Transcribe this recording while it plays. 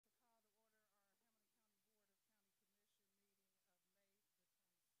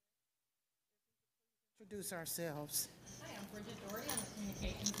Introduce ourselves. Hi, I'm Bridget Doherty. I'm the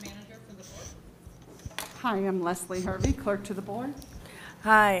Communications Manager for the board. Hi, I'm Leslie Hervey, Clerk to the Board.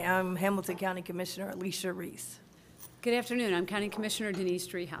 Hi, I'm Hamilton County Commissioner Alicia Reese. Good afternoon. I'm County Commissioner Denise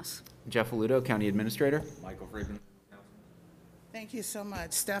Treehouse. Jeff Aludo, County Administrator. Michael Friedman. Thank you so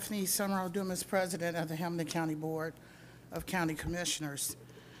much. Stephanie Summerall Dumas, President of the Hamilton County Board of County Commissioners.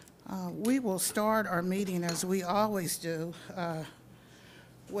 We will start our meeting, as we always do,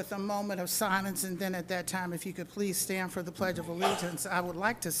 with a moment of silence, and then at that time, if you could please stand for the Pledge of Allegiance. I would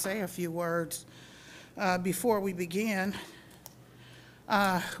like to say a few words before we begin.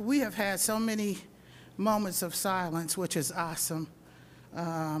 We have had so many moments of silence, which is awesome,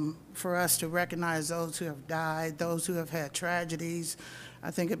 for us to recognize those who have died, those who have had tragedies.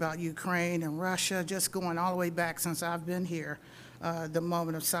 I think about Ukraine and Russia, just going all the way back since I've been here, the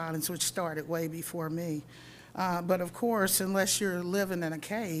moment of silence, which started way before me. But of course, unless you're living in a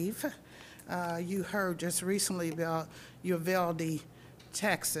cave, you heard just recently about Uvalde,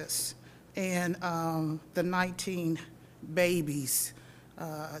 Texas, and the 19 babies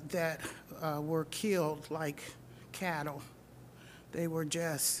that were killed like cattle. They were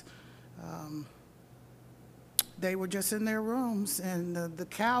just in their rooms, and the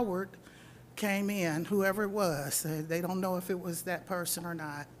coward came in, whoever it was. They don't know if it was that person or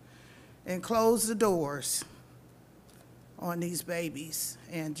not, and closed the doors on these babies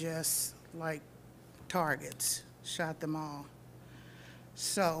and just like targets, shot them all.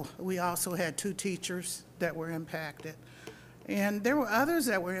 So we also had 2 teachers that were impacted. And there were others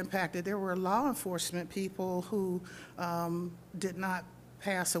that were impacted. There were law enforcement people who did not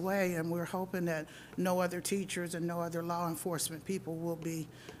pass away, and we're hoping that no other teachers and no other law enforcement people will be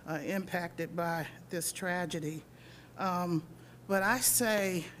impacted by this tragedy. But I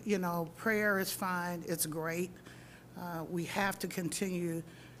say, you know, prayer is fine, it's great. We have to continue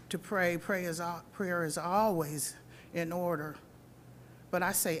to pray. Prayer is always in order. But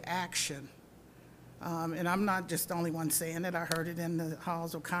I say action. And I'm not just the only one saying it. I heard it in the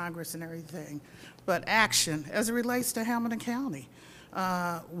halls of Congress and everything. But action, as it relates to Hamilton County.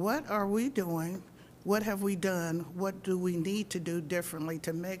 What are we doing? What have we done? What do we need to do differently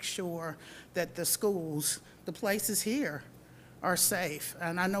to make sure that the schools, the places here, are safe?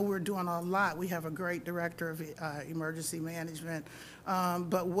 And I know we're doing a lot. We have a great director of emergency management.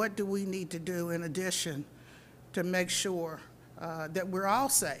 But what do we need to do in addition to make sure that we're all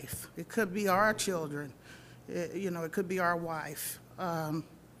safe? It could be our children, it could be our wife. And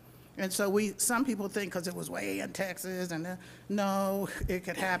so some people think because it was way in Texas, and no, it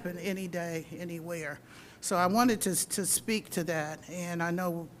could happen any day, anywhere. So I wanted to speak to that, and I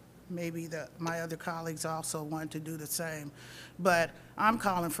know maybe my other colleagues also want to do the same. But I'm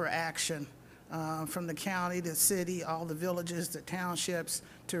calling for action from the county, the city, all the villages, the townships,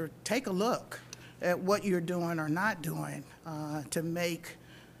 to take a look at what you're doing or not doing to make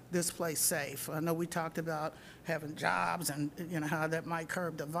this place safe. I know we talked about having jobs and how that might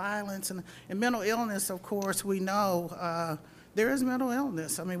curb the violence and mental illness. Of course, we know there is mental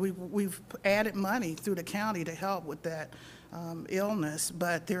illness. I mean, we've added money through the county to help with that illness,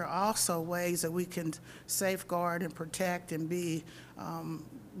 but there are also ways that we can safeguard and protect and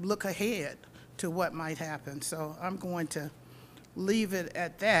look ahead to what might happen. So I'm going to leave it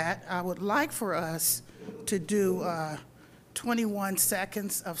at that. I would like for us to do 21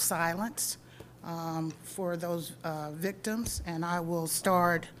 seconds of silence for those victims, and I will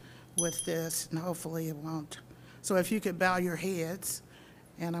start with this, and hopefully it won't. So if you could bow your heads,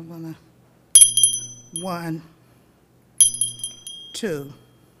 and I'm gonna 1, 2,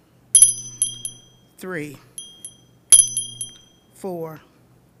 3, 4,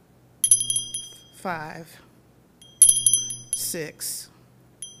 5, 6,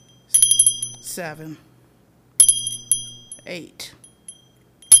 7, 8,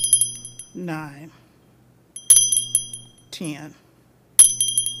 9, 10,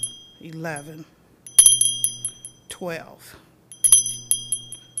 11, 12,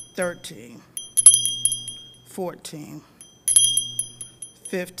 13, 14,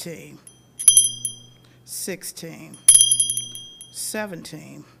 15, 16,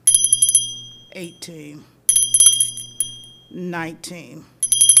 17, 18, 19,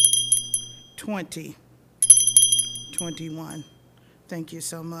 20, 21. Thank you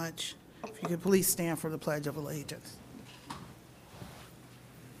so much. If you could please stand for the Pledge of Allegiance.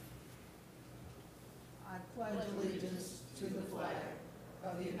 I pledge allegiance to the flag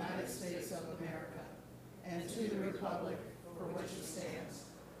of the United States of America and to the republic for which it stands,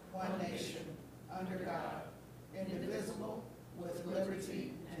 one nation, under God, indivisible, with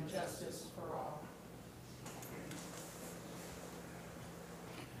liberty and justice for all.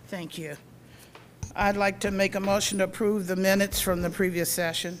 Thank you. I'd like to make a motion to approve the minutes from the previous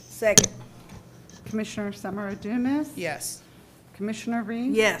session. Second. Commissioner Summer Adumas? Yes, Commissioner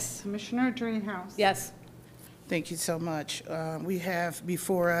Reese? Yes. Commissioner Dreehouse? Yes. thank you so much. We have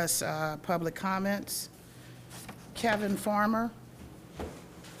before us public comments. Kevin Farmer.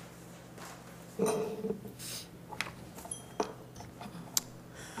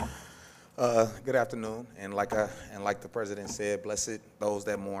 Good afternoon, and like the president said, blessed those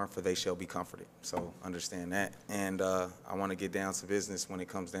that mourn, for they shall be comforted. So understand that, and I want to get down to business when it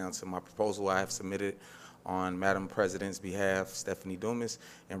comes down to my proposal I have submitted on Madam President's behalf, Stephanie Dumas,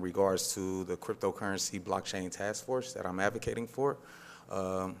 in regards to the cryptocurrency blockchain task force that I'm advocating for.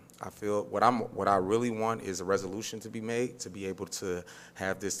 I feel what I really want is a resolution to be made to be able to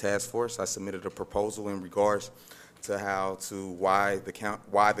have this task force. I submitted a proposal in regards to why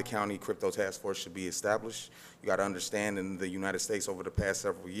the county crypto task force should be established. You got to understand, in the United States over the past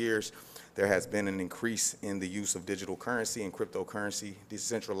several years, there has been an increase in the use of digital currency and cryptocurrency,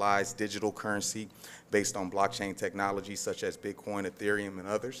 decentralized digital currency based on blockchain technology such as Bitcoin, Ethereum, and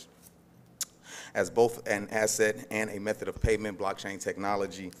others. As both an asset and a method of payment, blockchain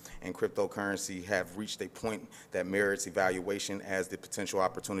technology and cryptocurrency have reached a point that merits evaluation as the potential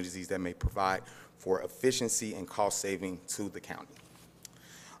opportunities that may provide for efficiency and cost saving to the county.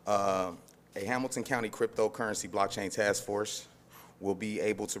 A Hamilton County cryptocurrency blockchain task force will be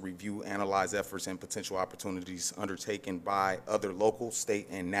able to review, analyze efforts and potential opportunities undertaken by other local, state,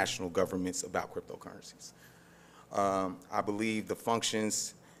 and national governments about cryptocurrencies. I believe the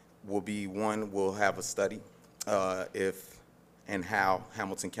functions will be, one, we'll have a study if and how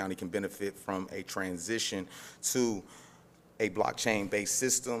Hamilton County can benefit from a transition to a blockchain-based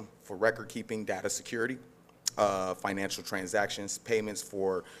system for record-keeping, data security, financial transactions, payments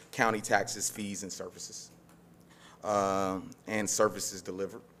for county taxes, fees, and services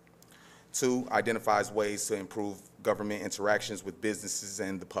delivered. Two, identifies ways to improve government interactions with businesses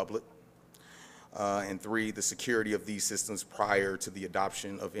and the public. And three, the security of these systems prior to the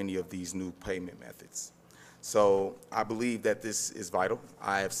adoption of any of these new payment methods. So I believe that this is vital.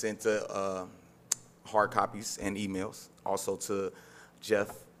 I have sent hard copies and emails also to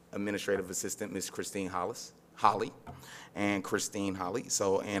Jeff, Administrative Assistant, Ms. Christine Holly, and Christine Holly.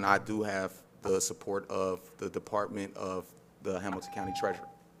 So, and I do have the support of the Department of the Hamilton County Treasurer.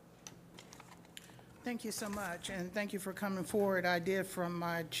 Thank you so much, and thank you for coming forward. I did, from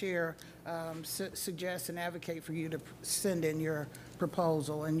my chair, suggest and advocate for you to send in your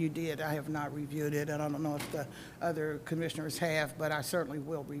proposal, and you did. I have not reviewed it, and I don't know if the other commissioners have, but I certainly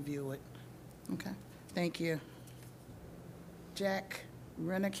will review it. Okay, thank you. Jack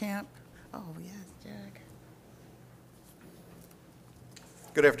Rennekamp. Oh, yes, Jack.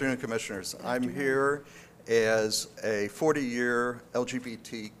 Good afternoon, Commissioners. I'm here as a 40-year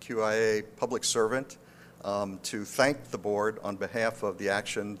LGBTQIA public servant to thank the board on behalf of the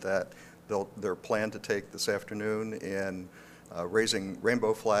action that they're planned to take this afternoon in raising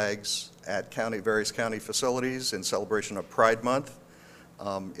rainbow flags at various county facilities in celebration of Pride Month.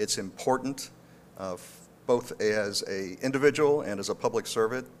 It's important, both as an individual and as a public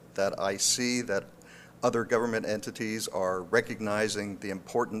servant, that I see that other government entities are recognizing the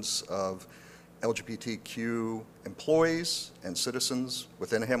importance of LGBTQ employees and citizens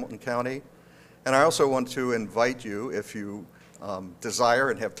within Hamilton County. And I also want to invite you, if you desire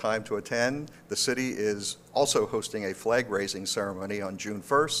and have time to attend, the city is also hosting a flag-raising ceremony on June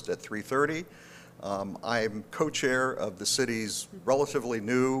 1st at 3:30. I'm co-chair of the city's relatively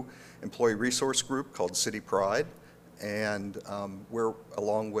new employee resource group called City Pride, and we're,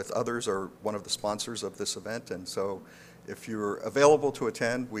 along with others, are one of the sponsors of this event. And so if you're available to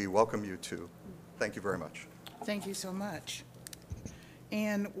attend, we welcome you to. Thank you very much. Thank you so much.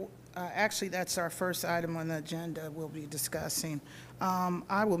 And actually, that's our first item on the agenda we'll be discussing.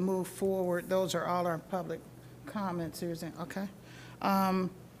 I will move forward. Those are all our public comments. Okay.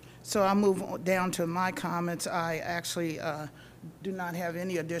 So I'll move down to my comments. I actually do not have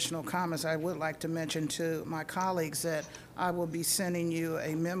any additional comments. I would like to mention to my colleagues that I will be sending you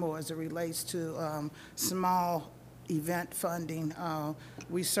a memo as it relates to small event funding.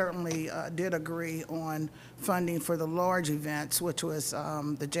 We certainly did agree on funding for the large events, which was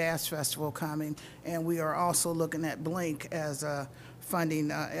the Jazz Festival coming, and we are also looking at Blink as a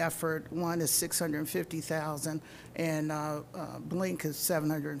funding effort. One is $650,000, and Blink is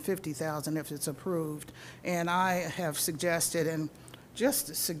 $750,000 if it's approved. And I have suggested, and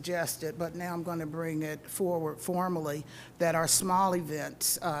just suggested, but now I'm going to bring it forward formally, that our small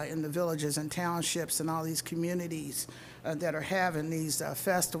events in the villages and townships and all these communities that are having these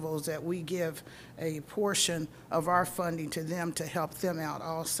festivals, that we give a portion of our funding to them to help them out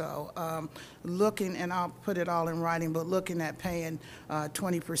also. Looking, and I'll put it all in writing, but looking at paying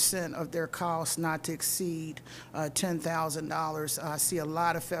 20% of their costs not to exceed $10,000. I see a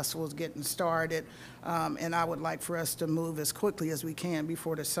lot of festivals getting started, and I would like for us to move as quickly as we can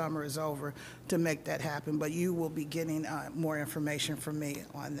before the summer is over to make that happen. But you will be getting more information from me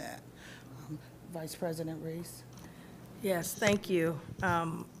on that. Vice President Reese? Yes, thank you.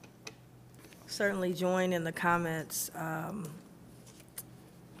 Certainly join in the comments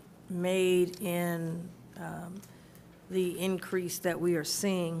made in the increase that we are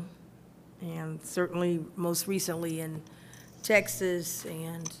seeing, and certainly most recently in Texas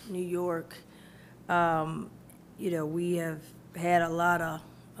and New York. You know, we have had a lot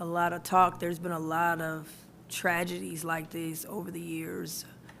of talk. There's been a lot of tragedies like these over the years,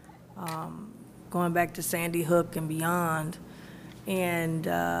 going back to Sandy Hook and beyond. And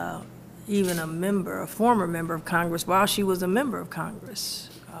even a former member of Congress, while she was a member of Congress,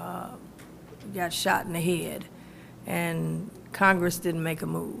 got shot in the head, and Congress didn't make a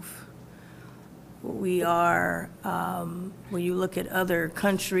move. We are, when you look at other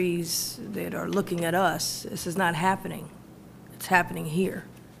countries that are looking at us, this is not happening. It's happening here.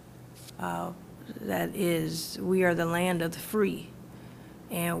 That is, we are the land of the free,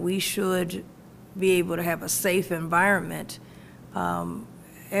 and we should be able to have a safe environment.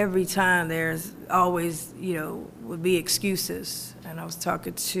 Every time there's always, you know, would be excuses. And I was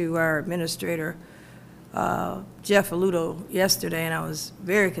talking to our administrator, Jeff Aludo, yesterday, and I was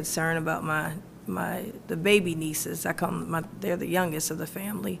very concerned about the baby nieces. I call them they're the youngest of the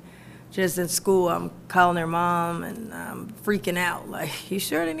family. Just in school, I'm calling their mom and I'm freaking out. Like, you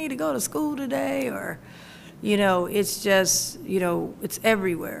sure they need to go to school today? Or, you know, it's just, you know, it's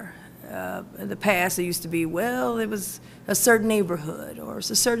everywhere. In the past, it used to be, well, it was a certain neighborhood, or it's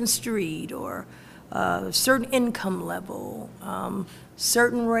a certain street, or a certain income level,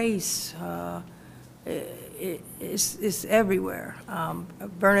 certain race. It's everywhere.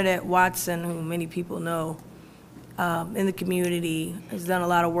 Bernadette Watson, who many people know in the community, has done a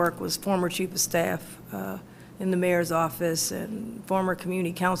lot of work, was former chief of staff in the mayor's office and former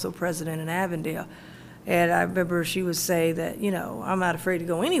community council president in Avondale. And I remember she would say that, you know, I'm not afraid to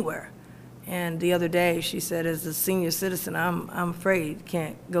go anywhere. And the other day, she said, as a senior citizen, I'm afraid,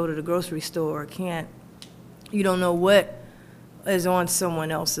 can't go to the grocery store, you don't know what is on someone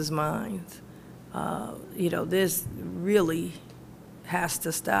else's mind. You know, this really has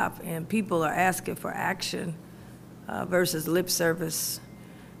to stop, and people are asking for action versus lip service.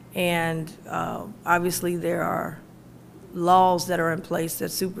 And obviously, there are laws that are in place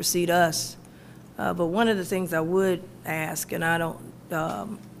that supersede us. But one of the things I would ask, and I don't,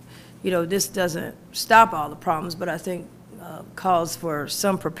 you know, this doesn't stop all the problems, but I think calls for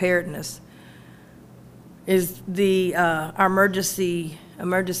some preparedness, is our emergency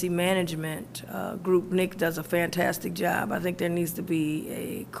management group. Nick does a fantastic job. I think there needs to be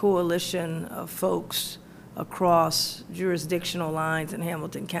a coalition of folks across jurisdictional lines in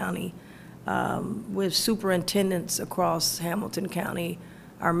Hamilton County, with superintendents across Hamilton County,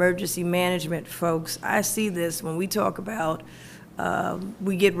 our emergency management folks. I see this when we talk about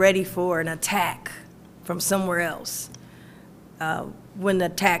we get ready for an attack from somewhere else, when the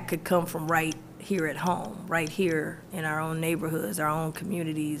attack could come from right here at home, right here in our own neighborhoods, our own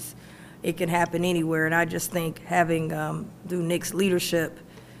communities. It can happen anywhere, and I just think having, through Nick's leadership,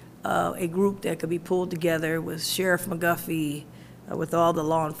 a group that could be pulled together with Sheriff McGuffey, with all the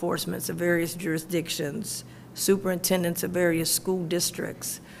law enforcement of various jurisdictions, superintendents of various school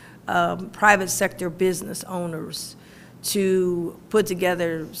districts, private sector business owners, to put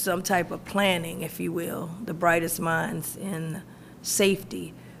together some type of planning, if you will, the brightest minds in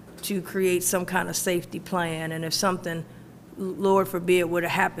safety, to create some kind of safety plan. And if something, Lord forbid, were to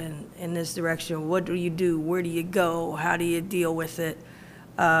happen in this direction, what do you do? Where do you go? How do you deal with it?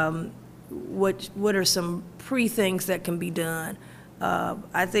 What are some pre-things that can be done?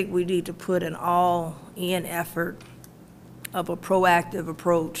 I think we need to put an all-in effort of a proactive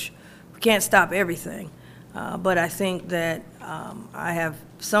approach. We can't stop everything. But I think that I have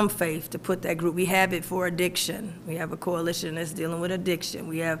some faith to put that group. We have it for addiction. We have a coalition that's dealing with addiction.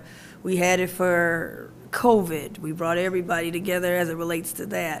 We had it for COVID. We brought everybody together as it relates to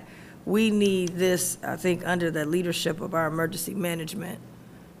that. We need this, I think, under the leadership of our emergency management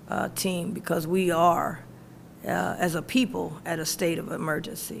team, because we are, as a people, at a state of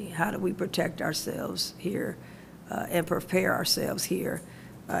emergency. How do we protect ourselves here and prepare ourselves here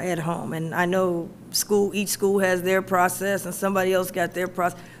at home? And I know each school has their process, and somebody else got their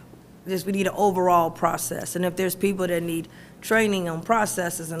process. Just we need an overall process. And if there's people that need training on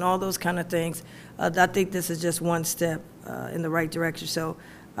processes and all those kind of things, I think this is just one step in the right direction. So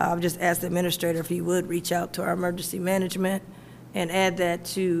I'll just ask the administrator if he would reach out to our emergency management and add that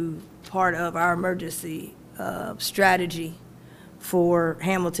to part of our emergency strategy for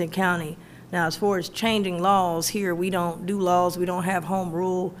Hamilton County. Now, as far as changing laws here, we don't do laws, we don't have home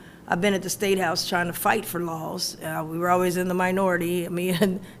rule. I've been at the State House trying to fight for laws. We were always in the minority, me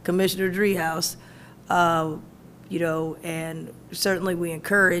and Commissioner Driehaus, you know, and certainly we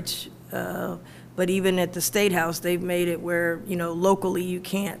encourage, but even at the State House, they've made it where, you know, locally you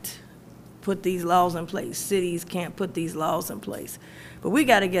can't put these laws in place. Cities can't put these laws in place. But we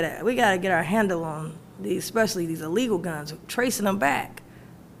gotta get our handle on these, especially these illegal guns, tracing them back.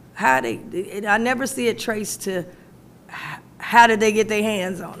 I never see it traced to how did they get their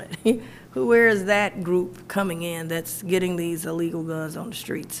hands on it? Where is that group coming in that's getting these illegal guns on the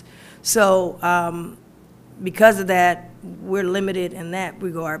streets? So because of that, we're limited in that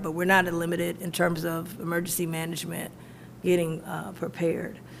regard, but we're not limited in terms of emergency management getting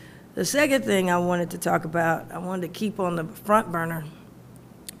prepared. The second thing I wanted to talk about, I wanted to keep on the front burner,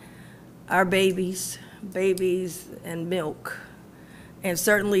 our babies and milk. And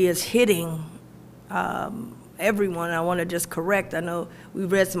certainly it's hitting everyone. I want to just correct, I know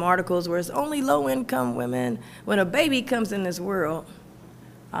we've read some articles where it's only low-income women. When a baby comes in this world,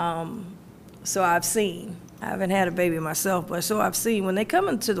 so I've seen, I haven't had a baby myself, but so I've seen, when they come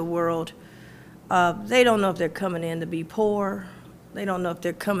into the world, they don't know if they're coming in to be poor. They don't know if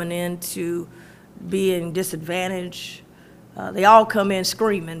they're coming in to being disadvantaged. They all come in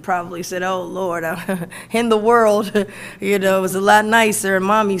screaming, probably said, oh, Lord, in the world, you know, it was a lot nicer in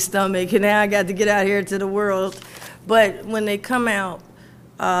mommy's stomach, and now I got to get out here to the world. But when they come out,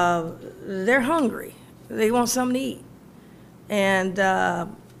 they're hungry. They want something to eat. And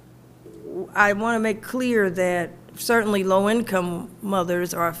I want to make clear that certainly low-income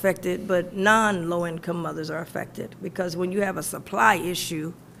mothers are affected, but non-low-income mothers are affected, because when you have a supply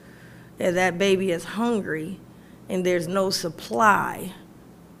issue and that baby is hungry, and there's no supply,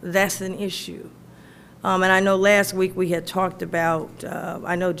 that's an issue. And I know last week we had talked about,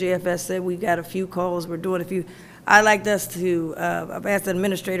 I know JFS said we got a few calls, we're doing a few. I'd like us to, I've asked the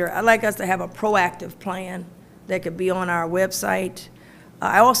administrator, I'd like us to have a proactive plan that could be on our website.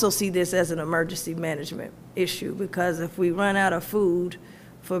 I also see this as an emergency management issue, because if we run out of food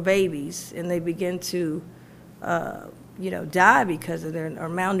for babies and they begin to, you know, die because of their or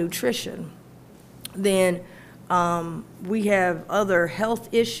malnutrition, then we have other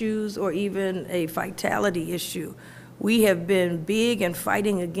health issues or even a vitality issue. We have been big in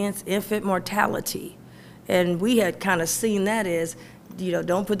fighting against infant mortality, and we had kind of seen that as, you know,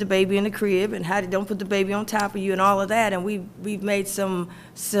 don't put the baby in the crib, and don't put the baby on top of you, and all of that. And we've made some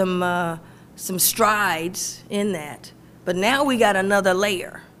strides in that. But now we got another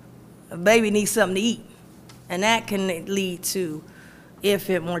layer. A baby needs something to eat, and that can lead to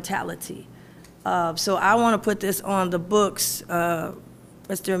infant mortality. So I want to put this on the books,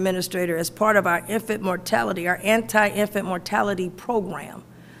 Mr. Administrator, as part of our infant mortality, our anti-infant mortality program,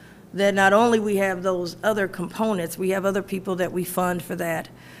 that not only we have those other components, we have other people that we fund for that,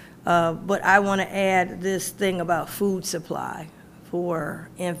 but I want to add this thing about food supply for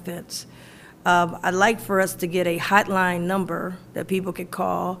infants. I'd like for us to get a hotline number that people could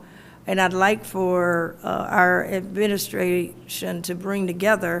call, and I'd like for our administration to bring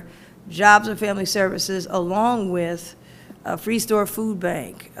together Jobs and Family Services, along with Free Store Food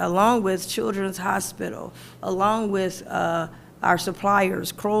Bank, along with Children's Hospital, along with our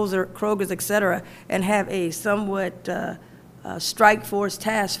suppliers, Kroger's, et cetera, and have a somewhat strike force,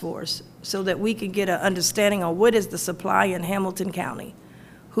 task force, so that we can get an understanding on what is the supply in Hamilton County,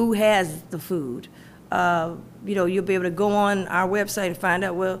 who has the food. You know, you'll be able to go on our website and find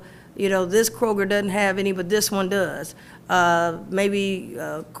out, well, you know, this Kroger doesn't have any, but this one does. Maybe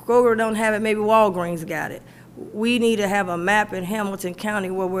Kroger don't have it, maybe Walgreens got it. We need to have a map in Hamilton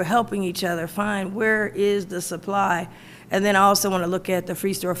County where we're helping each other find where is the supply. And then I also want to look at the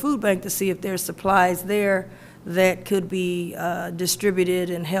Free Store Food Bank to see if there's supplies there that could be distributed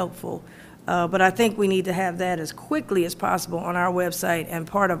and helpful. But I think we need to have that as quickly as possible on our website and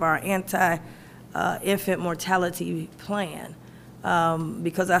part of our anti-infant mortality plan.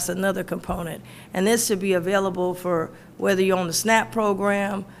 Because that's another component. And this should be available for whether you're on the SNAP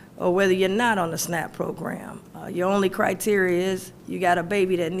program or whether you're not on the SNAP program. Your only criteria is you got a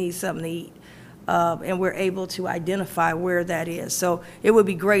baby that needs something to eat. And we're able to identify where that is. So it would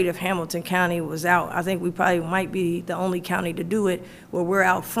be great if Hamilton County was out. I think we probably might be the only county to do it, where we're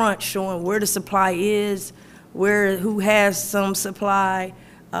out front showing where the supply is, who has some supply,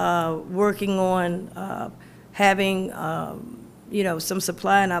 working on having, some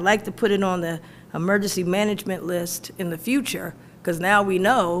supply, and I'd like to put it on the emergency management list in the future, because now we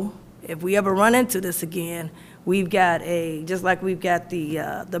know if we ever run into this again, we've got just like we've got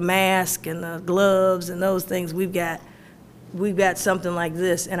the mask and the gloves and those things, we've got something like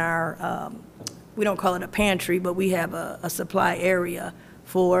this in our, we don't call it a pantry, but we have a supply area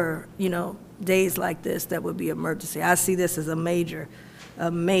for, days like this that would be emergency. I see this as a major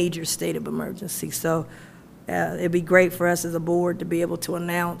state of emergency. So it'd be great for us as a board to be able to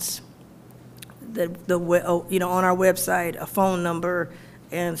announce on our website, a phone number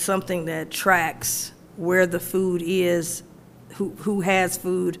and something that tracks where the food is, who has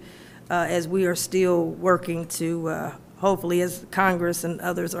food, as we are still working to, hopefully as Congress and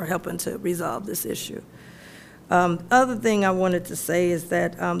others are helping to resolve this issue. Other thing I wanted to say is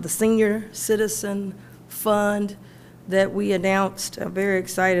that the Senior Citizen Fund that we announced, I'm very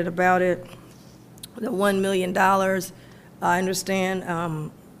excited about it, the $1 million. I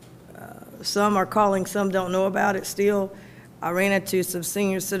understand some are calling, some don't know about it still. I ran into some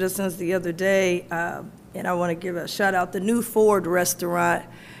senior citizens the other day, and I want to give a shout out. The new Ford restaurant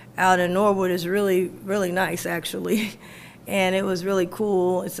out in Norwood is really, really nice, actually. And it was really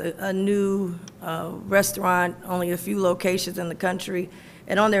cool. It's a new restaurant, only a few locations in the country.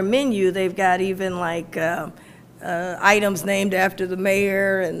 And on their menu, they've got even like items named after the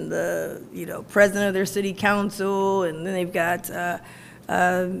mayor and the, president of their city council. And then they've got,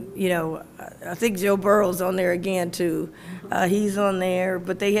 I think Joe Burrow's on there again too. He's on there,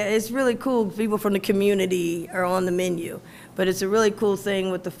 but it's really cool. People from the community are on the menu. But it's a really cool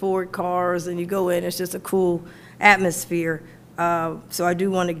thing with the Ford cars, and you go in, it's just a cool atmosphere. So I do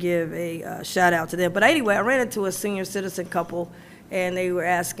want to give a shout out to them. But anyway, I ran into a senior citizen couple, and they were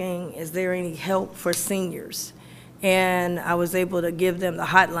asking, is there any help for seniors? And I was able to give them the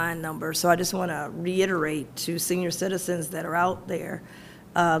hotline number. So I just want to reiterate to senior citizens that are out there,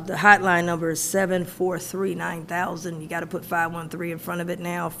 the hotline number is 743-9000. You got to put 513 in front of it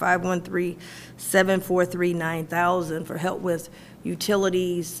now, 513-743-9000 for help with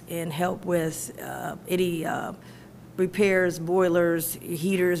utilities and help with any repairs, boilers,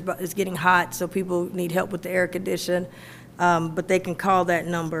 heaters. But it's getting hot, so people need help with the air condition. But they can call that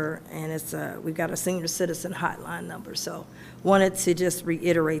number, and we've got a senior citizen hotline number. So wanted to just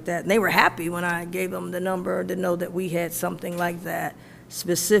reiterate that. And they were happy when I gave them the number to know that we had something like that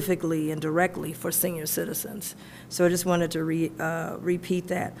specifically and directly for senior citizens. So I just wanted to repeat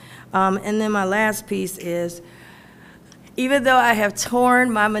that. And then my last piece is, even though I have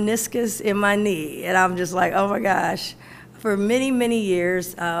torn my meniscus in my knee, and I'm just like, oh my gosh, for many, many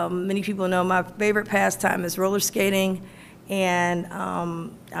years, many people know my favorite pastime is roller skating, and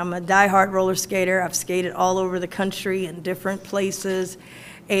I'm a diehard roller skater. I've skated all over the country in different places,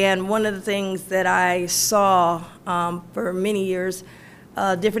 and one of the things that I saw for many years,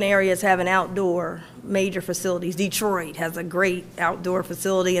 different areas have an outdoor major facilities. Detroit has a great outdoor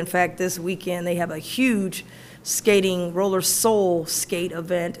facility. In fact, this weekend they have a huge skating, roller soul skate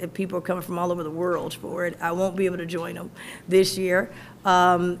event, and people are coming from all over the world for it. I won't be able to join them this year.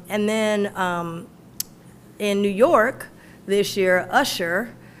 And then in New York this year,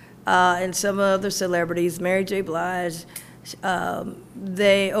 Usher and some other celebrities, Mary J. Blige,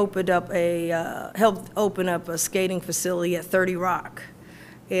 they helped open up a skating facility at 30 Rock.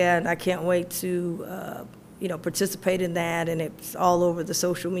 And I can't wait to, participate in that, and it's all over the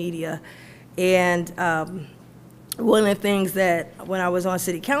social media. And one of the things that, when I was on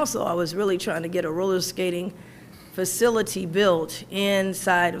city council, I was really trying to get a roller skating facility built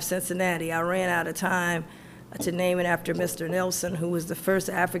inside of Cincinnati. I ran out of time to name it after Mr. Nelson, who was the first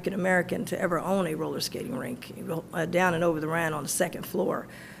African-American to ever own a roller skating rink, down and over the Rhine on the second floor.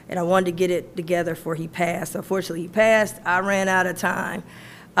 And I wanted to get it together before he passed. Unfortunately, he passed. I ran out of time.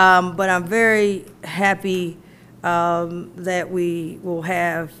 But I'm very happy that we will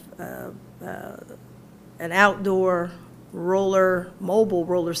have an outdoor mobile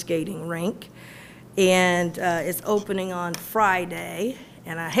roller skating rink, and it's opening on Friday.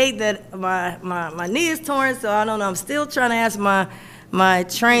 And I hate that my knee is torn, so I don't know. I'm still trying to ask my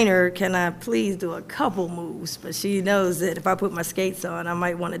trainer, can I please do a couple moves? But she knows that if I put my skates on, I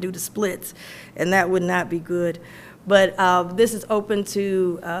might want to do the splits, and that would not be good. But this is open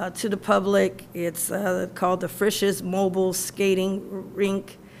to the public. It's called the Frisch's Mobile Skating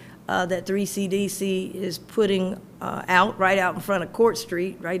Rink that 3CDC is putting right out in front of Court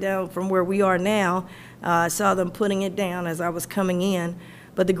Street, right down from where we are now. I saw them putting it down as I was coming in.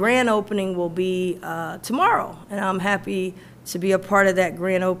 But the grand opening will be tomorrow, and I'm happy to be a part of that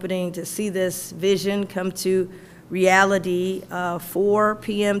grand opening, to see this vision come to reality, 4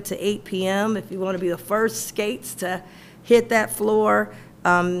 p.m. to 8 p.m. If you want to be the first skates to hit that floor.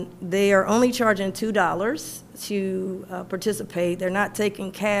 They are only charging $2 to participate. They're not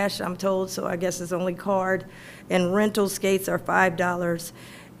taking cash, I'm told, so I guess it's only card. And rental skates are $5.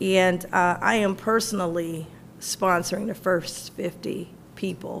 And I am personally sponsoring the first 50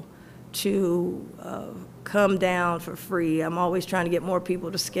 people to come down for free. I'm always trying to get more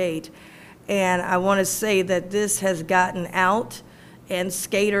people to skate. And I want to say that this has gotten out, and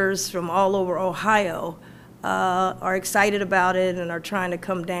skaters from all over Ohio are excited about it and are trying to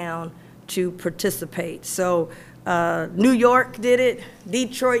come down to participate. So New York did it,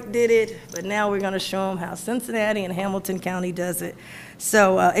 Detroit did it, but now we're going to show them how Cincinnati and Hamilton County does it.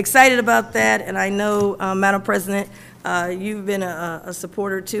 So excited about that, and I know, Madam President, you've been a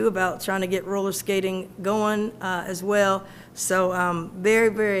supporter too about trying to get roller skating going as well. So very,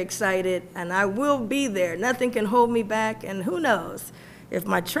 very excited, and I will be there. Nothing can hold me back, and who knows? If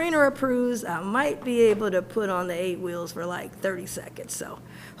my trainer approves, I might be able to put on the 8 wheels for like 30 seconds. So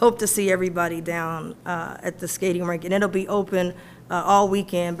hope to see everybody down at the skating rink. And it'll be open all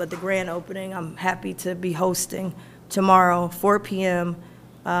weekend, but the grand opening, I'm happy to be hosting tomorrow, 4 p.m.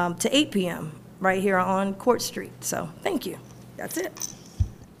 To 8 p.m. right here on Court Street. So thank you. That's it.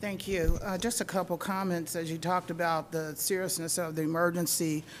 Thank you. Just a couple comments as you talked about the seriousness of the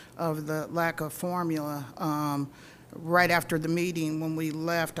emergency of the lack of formula. Right after the meeting, when we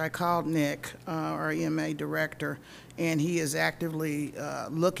left, I called Nick, our EMA director, and he is actively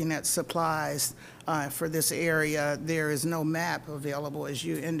looking at supplies for this area. There is no map available, as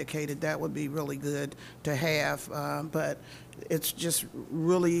you indicated. That would be really good to have, but it's just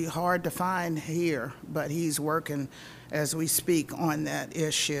really hard to find here. But he's working as we speak on that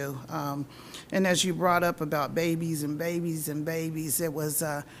issue. And as you brought up about babies and babies and babies, it was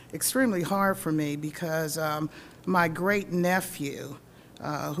extremely hard for me because my great nephew,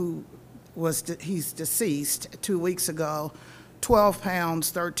 he's deceased 2 weeks ago, 12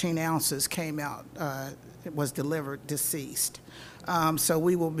 pounds, 13 ounces came out, was delivered deceased. So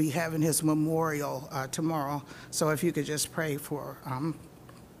we will be having his memorial tomorrow. So if you could just pray for our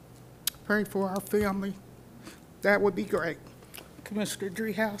family, that would be great. Commissioner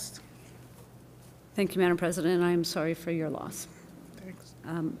Driehaus. Thank you, Madam President. I am sorry for your loss. Thanks.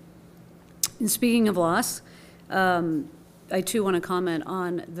 And speaking of loss, I too want to comment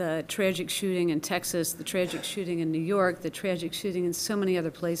on the tragic shooting in Texas, the tragic shooting in New York, the tragic shooting in so many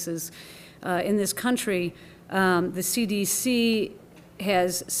other places in this country. The CDC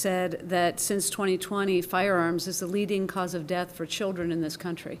has said that since 2020, firearms is the leading cause of death for children in this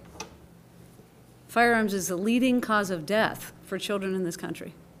country. Firearms is the leading cause of death for children in this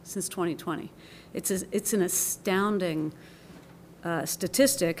country since 2020. It's an astounding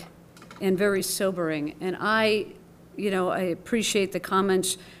statistic and very sobering. And I appreciate the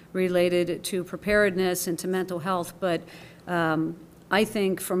comments related to preparedness and to mental health, but I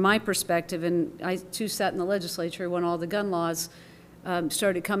think from my perspective, and I too sat in the legislature when all the gun laws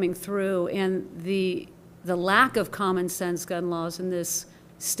started coming through, and the lack of common sense gun laws in this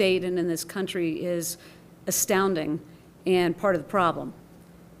state and in this country is astounding and part of the problem.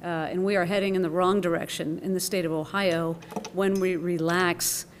 And we are heading in the wrong direction in the state of Ohio when we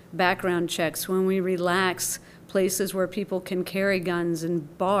relax background checks, when we relax places where people can carry guns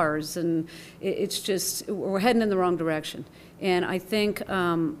and bars, and it's just, we're heading in the wrong direction. And I think,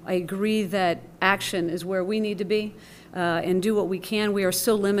 I agree that action is where we need to be and do what we can. We are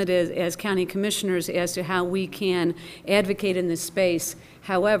so limited as county commissioners as to how we can advocate in this space.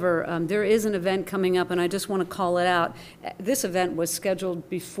 However, there is an event coming up, and I just want to call it out. This event was scheduled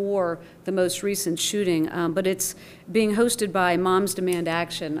before the most recent shooting, but it's being hosted by Moms Demand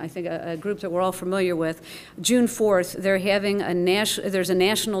Action, I think a group that we're all familiar with. June 4th, they're having there's a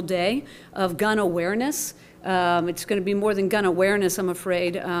national day of gun awareness. It's going to be more than gun awareness, I'm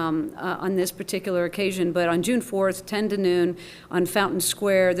afraid, on this particular occasion. But on June 4th, 10 to noon, on Fountain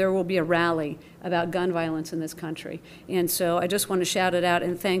Square, there will be a rally about gun violence in this country. And so I just want to shout it out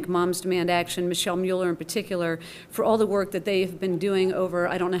and thank Moms Demand Action, Michelle Mueller in particular, for all the work that they have been doing over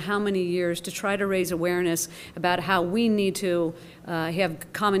I don't know how many years to try to raise awareness about how we need to have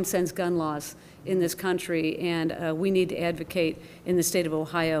common sense gun laws in this country, and we need to advocate in the state of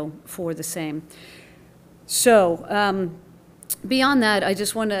Ohio for the same. So beyond that, I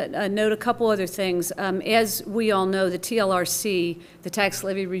just want to note a couple other things. As we all know, the TLRC, the Tax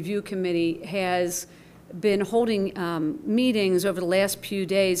Levy Review Committee, has been holding meetings over the last few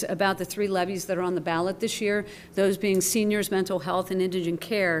days about the 3 levies that are on the ballot this year, those being seniors, mental health, and indigent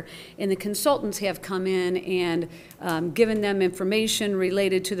care. And the consultants have come in and given them information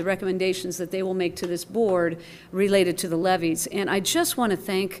related to the recommendations that they will make to this board related to the levies. And I just want to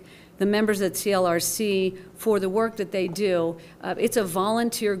thank the members at CLRC for the work that they do. It's a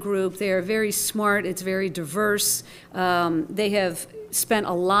volunteer group. They are very smart. It's very diverse. They have spent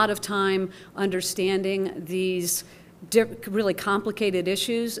a lot of time understanding these really complicated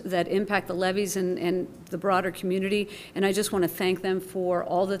issues that impact the levies and the broader community. And I just want to thank them for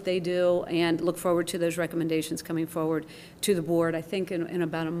all that they do and look forward to those recommendations coming forward to the board, I think in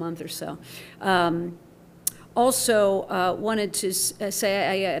about a month or so. Also, wanted to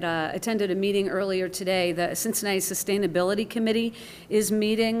say I had attended a meeting earlier today. The Cincinnati Sustainability Committee is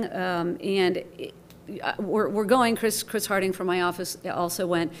meeting, and we're going, Chris Harding from my office also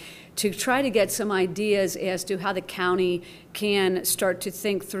went, to try to get some ideas as to how the county can start to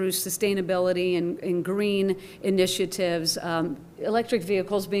think through sustainability and green initiatives, electric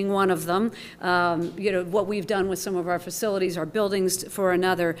vehicles being one of them, what we've done with some of our facilities, our buildings for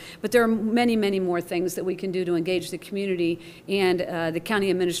another. But there are many, many more things that we can do to engage the community and the county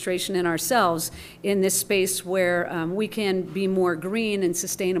administration and ourselves in this space where we can be more green and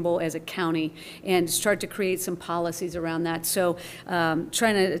sustainable as a county and start to create some policies around that. So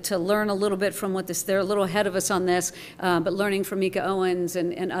trying to learn a little bit from what they're a little ahead of us on this, but learning from Mika Owens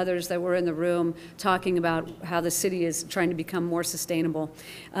and others that were in the room talking about how the city is trying to become more sustainable.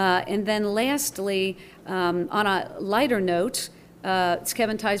 And then lastly, on a lighter note, it's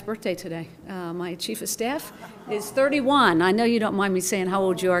Kevin Ty's birthday today. My chief of staff is 31. I know you don't mind me saying how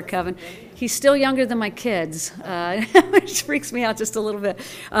old you are, Kevin. He's still younger than my kids, which freaks me out just a little bit.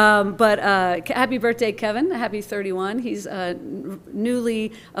 But happy birthday, Kevin. Happy 31. He's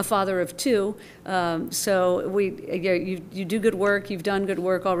newly a father of 2. So you do good work. You've done good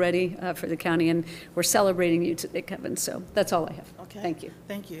work already for the county, and we're celebrating you today, Kevin. So that's all I have. Okay. Thank you.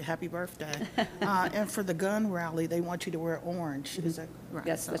 Thank you. Happy birthday. And for the gun rally, they want you to wear orange. Is that right?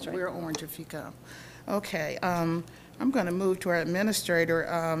 Yes, that's right. Wear orange if you come. Okay. I'm going to move to our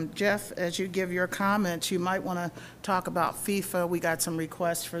administrator. Jeff, as you give your comments, you might want to talk about FIFA. We got some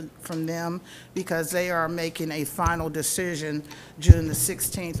requests from them because they are making a final decision June the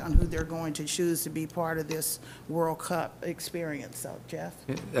 16th on who they're going to choose to be part of this World Cup experience. So, Jeff?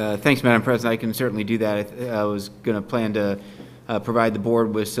 Thanks, Madam President. I can certainly do that. I was going to plan to provide the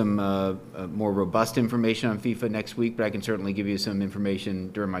board with some more robust information on FIFA next week, but I can certainly give you some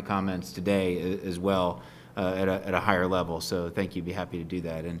information during my comments today as well. At a higher level, so thank you. Be happy to do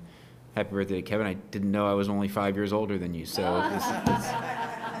that. And happy birthday, Kevin. I didn't know I was only 5 years older than you, so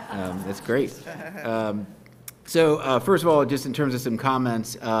that's great. So first of all, just in terms of some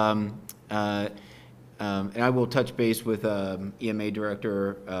comments, and I will touch base with EMA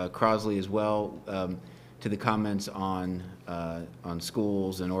Director Crosley as well to the comments on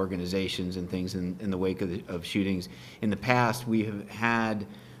schools and organizations and things in the wake of shootings. In the past, we have had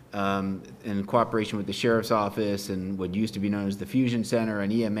in cooperation with the Sheriff's Office and what used to be known as the Fusion Center and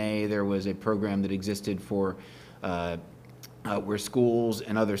EMA, there was a program that existed for where schools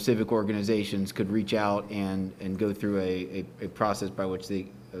and other civic organizations could reach out and go through a process by which we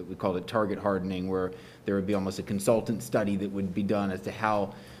called it target hardening, where there would be almost a consultant study that would be done as to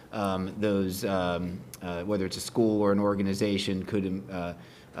how those, whether it's a school or an organization,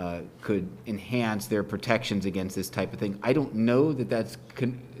 could enhance their protections against this type of thing. I don't know that that's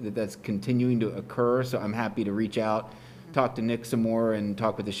continuing to occur, so I'm happy to reach out, talk to Nick some more, and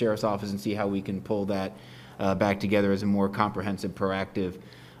talk with the Sheriff's Office and see how we can pull that back together as a more comprehensive, proactive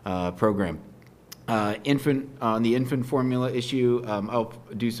program. On the infant formula issue, I'll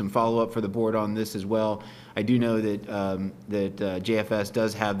do some follow-up for the board on this as well. I do know that JFS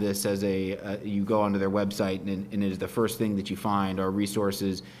does have this as you go onto their website, and it is the first thing that you find are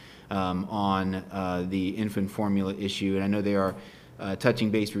resources on the infant formula issue. And I know they are touching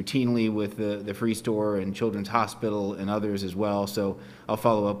base routinely with the Free Store and Children's Hospital and others as well. So I'll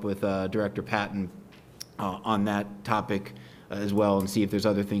follow up with Director Patton on that topic as well, and see if there's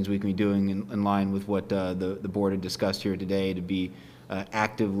other things we can be doing in line with what the board had discussed here today to be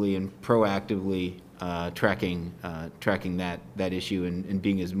actively and proactively tracking that issue and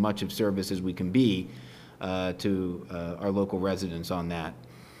being as much of service as we can be to our local residents on that.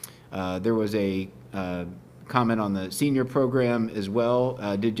 There was a comment on the senior program as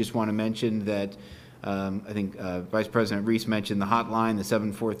well. Did just want to mention that I think Vice President Reese mentioned the hotline, the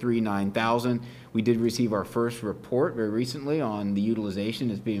 743-9000. We did receive our first report very recently on the utilization.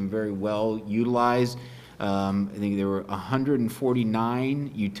 It's being very well utilized. I think there were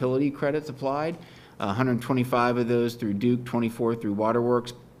 149 utility credits applied 125 of those through Duke, 24 through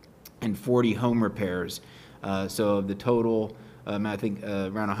Waterworks, and 40 home repairs. So of the total, I think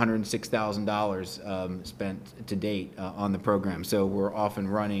around $106,000 spent to date on the program. So we're off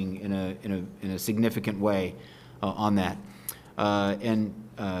and running in a significant way on that.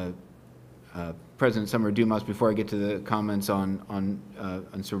 President Summer Dumas, before I get to the comments on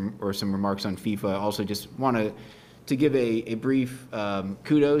some remarks on FIFA, I also just want to give a brief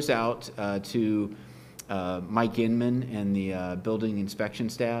kudos out to Mike Inman and the building inspection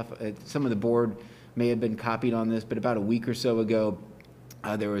staff. Some of the board may have been copied on this, but about a week or so ago,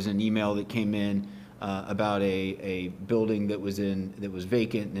 there was an email that came in about a building that was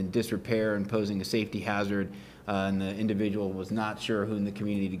vacant and in disrepair and posing a safety hazard, and the individual was not sure who in the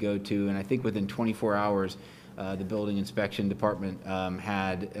community to go to. And I think within 24 hours, the building inspection department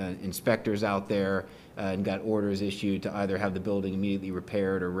had inspectors out there and got orders issued to either have the building immediately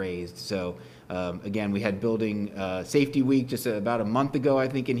repaired or raised. So again, we had building safety week just about a month ago, I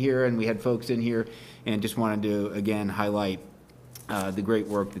think, in here, and we had folks in here, and just wanted to again highlight the great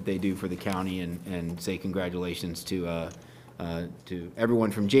work that they do for the county, and say congratulations to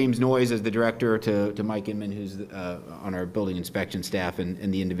everyone from James Noyes as the director to Mike Inman, who's on our building inspection staff,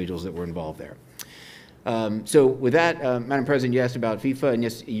 and the individuals that were involved there. So with that, Madam President, you asked about FIFA, and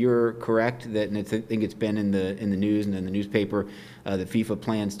yes, you're correct that, and I think it's been in the news and in the newspaper, that FIFA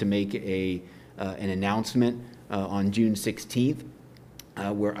plans to make an announcement on June 16th,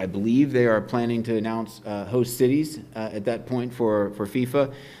 where I believe they are planning to announce host cities at that point for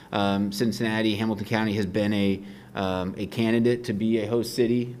FIFA. Cincinnati, Hamilton County has been a candidate to be a host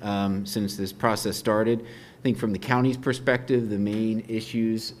city since this process started. I think from the county's perspective, the main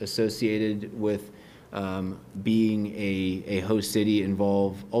issues associated with being a host city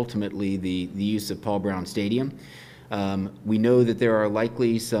involve ultimately the use of Paul Brown Stadium. We know that there are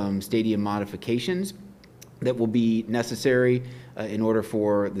likely some stadium modifications that will be necessary in order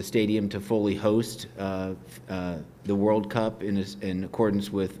for the stadium to fully host the World Cup in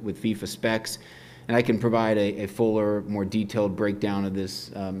accordance with FIFA specs. And I can provide a fuller, more detailed breakdown of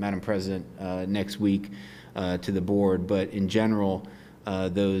this, Madam President, next week to the board. But in general,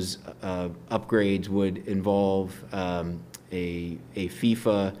 those upgrades would involve a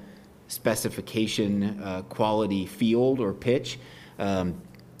FIFA specification quality field or pitch.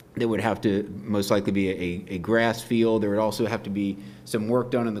 There would have to most likely be a grass field. There would also have to be some work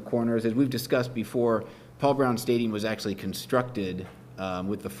done in the corners. As we've discussed before, Paul Brown Stadium was actually constructed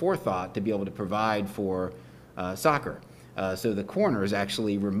with the forethought to be able to provide for soccer. So the corners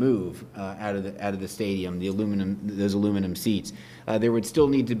actually remove out of the stadium those aluminum seats. There would still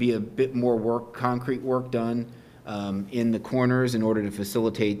need to be a bit more concrete work done in the corners in order to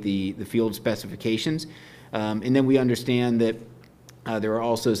facilitate the field specifications. And then we understand that there are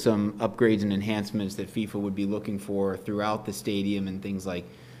also some upgrades and enhancements that FIFA would be looking for throughout the stadium, and things like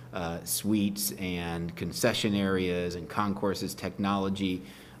suites and concession areas and concourses, technology.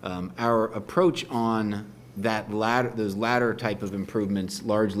 Our approach on those latter type of improvements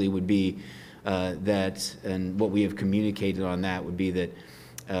largely would be that, and what we have communicated on that would be that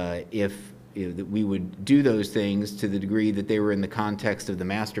that we would do those things to the degree that they were in the context of the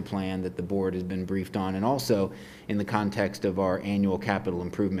master plan that the board has been briefed on, and also in the context of our annual capital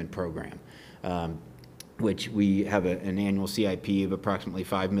improvement program, which we have an annual CIP of approximately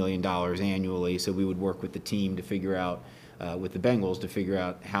 $5 million annually. So we would work with the team to figure out, with the Bengals, to figure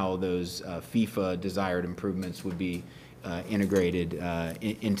out how those FIFA desired improvements would be integrated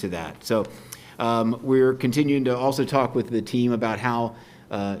into that. So we're continuing to also talk with the team about how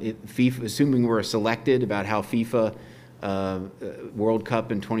FIFA, assuming we're selected, about how FIFA World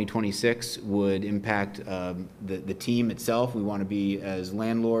Cup in 2026 would impact the team itself. We want to be, as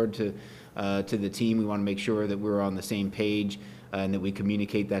landlord to the team, we want to make sure that we're on the same page and that we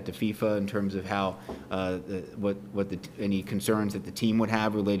communicate that to FIFA in terms of how any concerns that the team would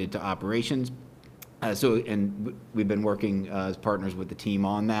have related to operations. And we've been working as partners with the team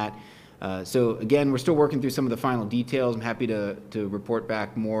on that. So again, we're still working through some of the final details. I'm happy to report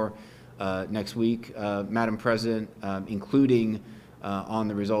back more next week, Madam President, including on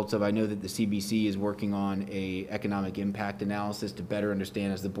the results of, I know that the CBC is working on a economic impact analysis to better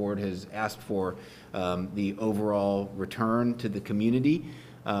understand, as the board has asked for, the overall return to the community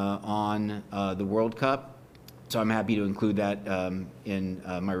on the World Cup. So I'm happy to include that in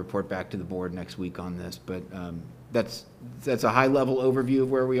my report back to the board next week on this. But that's a high-level overview of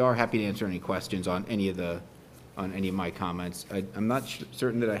where we are. Happy to answer any questions on any of my comments. I'm not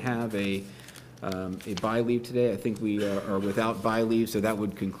certain that I have a bye leave today. I think we are without bye leave, so that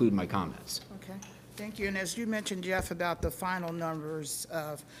would conclude my comments. Okay. Thank you. And as you mentioned, Jeff, about the final numbers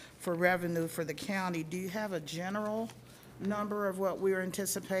for revenue for the county, do you have a general number of what we're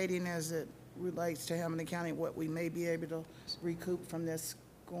anticipating as it relates to Hamilton County, what we may be able to recoup from this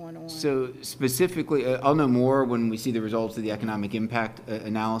going on? So specifically, I'll know more when we see the results of the economic impact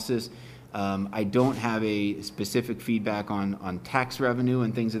analysis. I don't have a specific feedback on tax revenue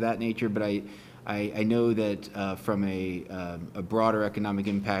and things of that nature, but I know that from a broader economic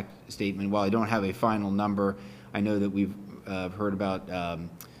impact statement, while I don't have a final number, I know that we've heard about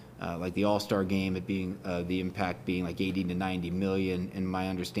like the All-Star game, it being the impact being like 80 to 90 million, and my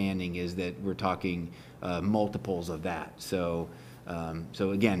understanding is that we're talking multiples of that. So,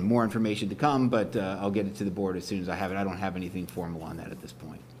 so again, more information to come, but I'll get it to the board as soon as I have it. I don't have anything formal on that at this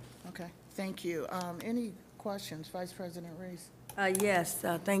point. Okay, thank you. Any questions, Vice President Reese? Yes,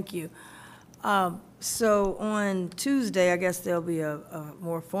 thank you. So on Tuesday, I guess there'll be a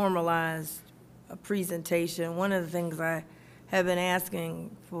more formalized presentation. One of the things I have been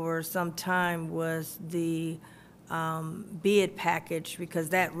asking for some time was the bid package, because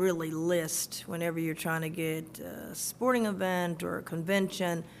that really lists whenever you're trying to get a sporting event or a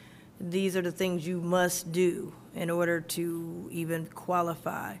convention, these are the things you must do in order to even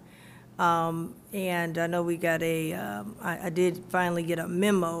qualify. And I know we got I did finally get a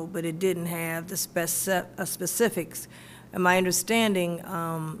memo, but it didn't have the specifics. And my understanding,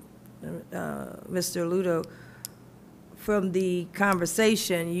 Mr. Ludo, from the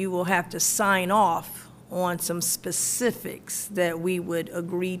conversation, you will have to sign off on some specifics that we would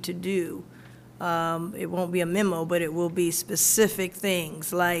agree to do. It won't be a memo, but it will be specific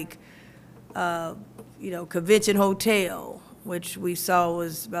things like, convention hotel, which we saw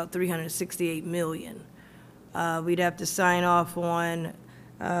was about 368 million. We'd have to sign off on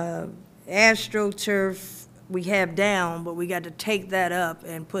AstroTurf. We have down, but we got to take that up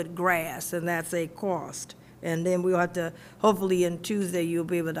and put grass, and that's a cost. And then we'll have to, hopefully on Tuesday, you'll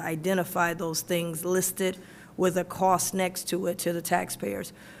be able to identify those things listed with a cost next to it to the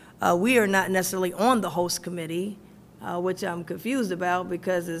taxpayers. We are not necessarily on the host committee, which I'm confused about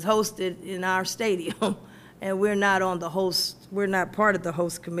because it's hosted in our stadium. And we're not on the host, we're not part of the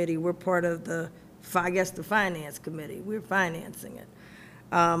host committee. We're part of the finance committee. We're financing it.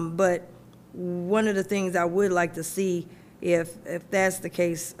 But one of the things I would like to see, if that's the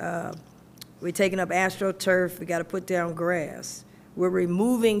case, we're taking up AstroTurf, we got to put down grass. We're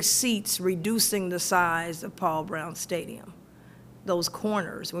removing seats, reducing the size of Paul Brown Stadium. Those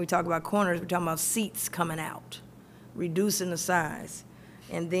corners, when we talk about corners, we're talking about seats coming out, reducing the size.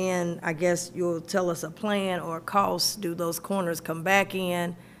 And then I guess you'll tell us a plan or a cost, do those corners come back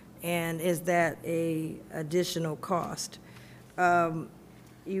in, and is that a additional cost? You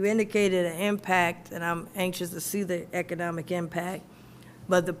indicated an impact, and I'm anxious to see the economic impact.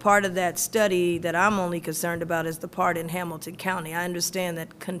 But the part of that study that I'm only concerned about is the part in Hamilton County. I understand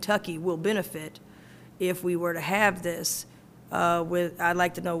that Kentucky will benefit if we were to have this. I'd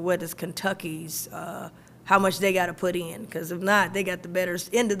like to know what is Kentucky's, how much they got to put in, because if not, they got the better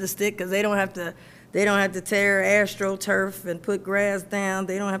end of the stick, because they don't have to tear AstroTurf and put grass down.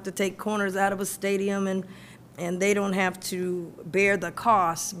 They don't have to take corners out of a stadium, and they don't have to bear the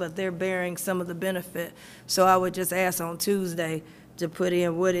costs, but they're bearing some of the benefit. So I would just ask on Tuesday to put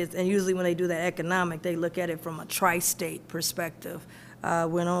in what is, and usually when they do that economic, they look at it from a tri-state perspective.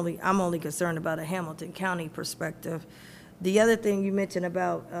 I'm only concerned about a Hamilton County perspective. The other thing you mentioned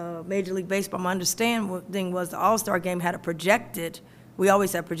about Major League Baseball, my understanding was the All-Star game had a projected, we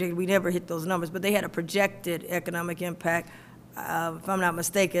always have projected, we never hit those numbers, but they had a projected economic impact. If I'm not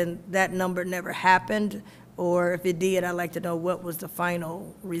mistaken, that number never happened, or if it did, I'd like to know what was the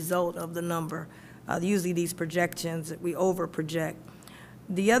final result of the number. Usually these projections, we over-project.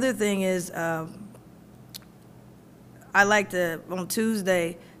 The other thing is, I'd like to, on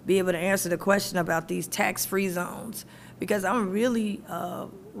Tuesday, be able to answer the question about these tax-free zones, because I really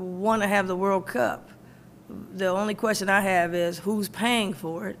want to have the World Cup. The only question I have is who's paying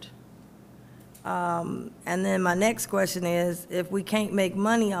for it? And then my next question is, if we can't make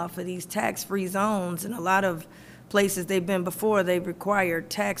money off of these tax-free zones, and a lot of places they've been before, they've required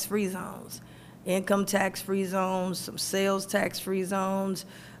tax-free zones, income tax-free zones, some sales tax-free zones.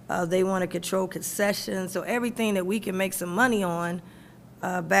 They want to control concessions. So everything that we can make some money on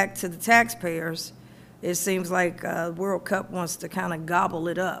back to the taxpayers, it seems like World Cup wants to kind of gobble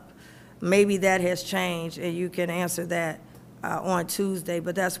it up. Maybe that has changed, and you can answer that on Tuesday,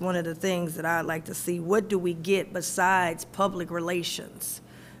 but that's one of the things that I'd like to see. What do we get besides public relations?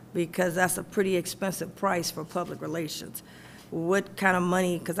 Because that's a pretty expensive price for public relations. What kind of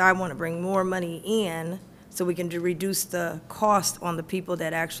money, because I want to bring more money in so we can reduce the cost on the people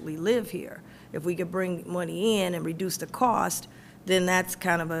that actually live here. If we could bring money in and reduce the cost, then that's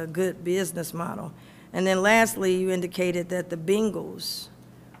kind of a good business model. And then lastly, you indicated that the Bengals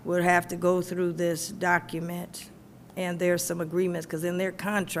would have to go through this document, and there's some agreements, because in their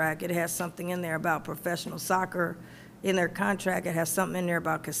contract, it has something in there about professional soccer. In their contract, it has something in there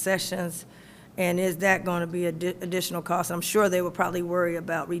about concessions. And is that going to be additional cost? I'm sure they will probably worry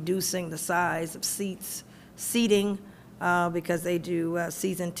about reducing the size of seating, because they do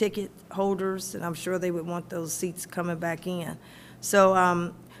season ticket holders, and I'm sure they would want those seats coming back in.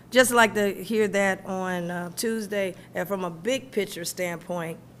 So just like to hear that on Tuesday. And from a big picture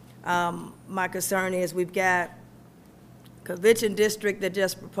standpoint, my concern is we've got convention district that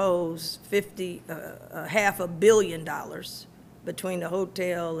just proposed $500 million between the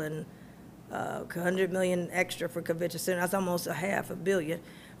hotel and $100 million extra for convention center. That's almost $500 million.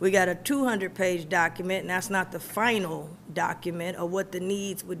 We got a 200-page document, and that's not the final document of what the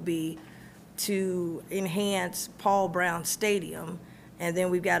needs would be to enhance Paul Brown Stadium. And then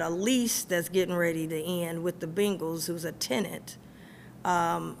we've got a lease that's getting ready to end with the Bengals, who's a tenant.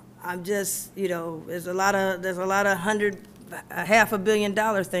 I'm just, there's a lot of $500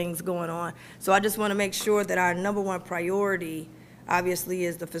 million things going on. So I just want to make sure that our number one priority, obviously,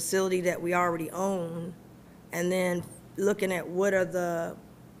 is the facility that we already own, and then looking at what are the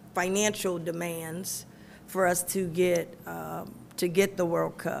financial demands for us to get the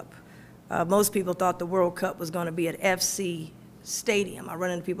World Cup. Most people thought the World Cup was going to be at FC Stadium. I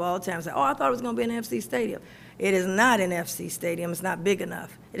run into people all the time and say, oh, I thought it was going to be an FC Stadium. It is not an FC Stadium. It's not big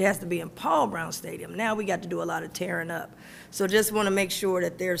enough. It has to be in Paul Brown Stadium. Now we got to do a lot of tearing up. So just want to make sure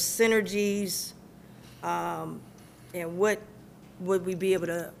that there's synergies, and what would we be able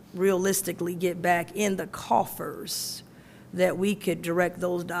to realistically get back in the coffers that we could direct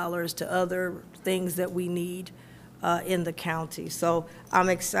those dollars to other things that we need in the county. So I'm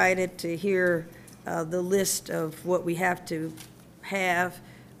excited to hear the list of what we have to have,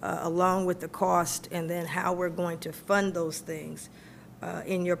 along with the cost, and then how we're going to fund those things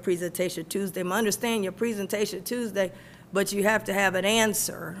in your presentation Tuesday. I understand your presentation Tuesday, but you have to have an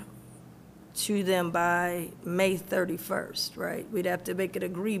answer to them by May 31st, right? We'd have to make an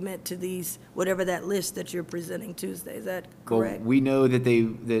agreement to these, whatever that list that you're presenting Tuesday. Is that correct? Well, we know that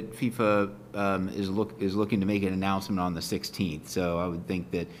that FIFA is looking to make an announcement on the 16th. So I would think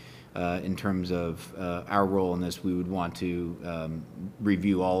that in terms of our role in this, we would want to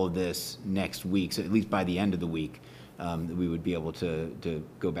review all of this next week. So at least by the end of the week, we would be able to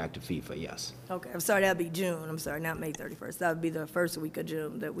go back to FIFA, yes. Okay, I'm sorry, that'd be June. I'm sorry, not May 31st. That would be the first week of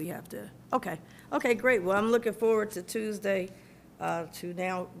June that we have to, okay. Okay, great. Well, I'm looking forward to Tuesday.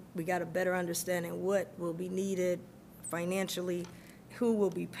 Now we got a better understanding what will be needed financially, who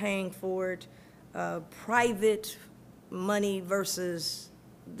will be paying for it, private money versus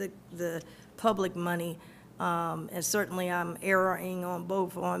the public money. And certainly I'm erring on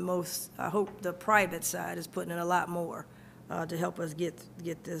most. I hope the private side is putting in a lot more to help us get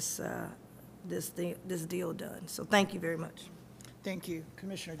this deal done. So thank you very much. Thank you.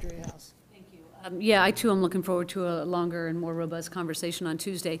 Commissioner Dreehouse. Yeah, I too am looking forward to a longer and more robust conversation on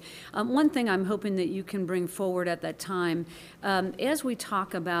Tuesday. One thing I'm hoping that you can bring forward at that time, as we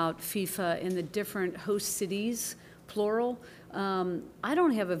talk about FIFA in the different host cities, plural, I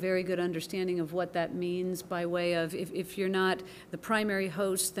don't have a very good understanding of what that means by way of, if you're not the primary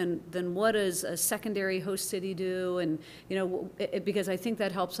host, then what does a secondary host city do? And, because I think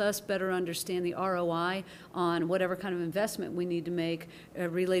that helps us better understand the ROI on whatever kind of investment we need to make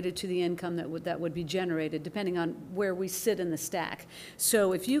related to the income that would be generated, depending on where we sit in the stack.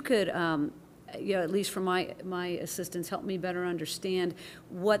 So if you could, at least for my assistance, help me better understand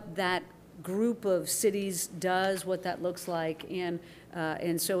what that group of cities does, what that looks like, and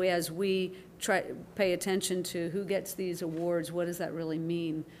so as we pay attention to who gets these awards, what does that really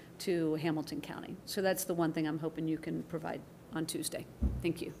mean to Hamilton County? So that's the one thing I'm hoping you can provide on Tuesday.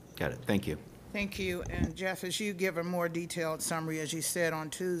 Thank you. Got it. Thank you. Thank you. And Jeff, as you give a more detailed summary, as you said on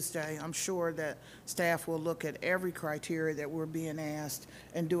Tuesday, I'm sure that staff will look at every criteria that we're being asked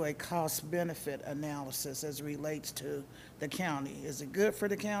and do a cost-benefit analysis as it relates to the county. Is it good for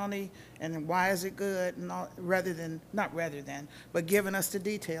the county, and why is it good? But giving us the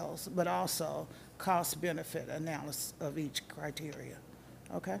details, but also cost-benefit analysis of each criteria.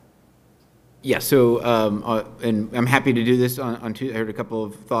 Okay? Yeah, so, and I'm happy to do this on Tuesday. I heard a couple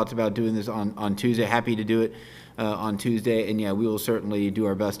of thoughts about doing this on Tuesday. Happy to do it on Tuesday. And yeah, we will certainly do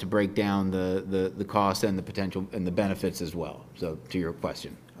our best to break down the costs and the potential and the benefits as well. So to your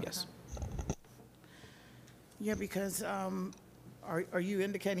question, yes. Yeah, because Are you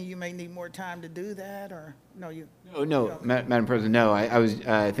indicating you may need more time to do that, or no, you? Oh, no, Madam President, no.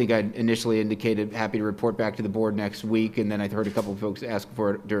 I think I initially indicated happy to report back to the board next week, and then I heard a couple of folks ask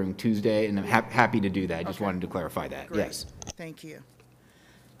for it during Tuesday, and I'm happy to do that. I just Okay. wanted to clarify that, Great. yes. Thank you.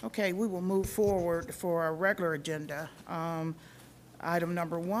 Okay, we will move forward for our regular agenda. Item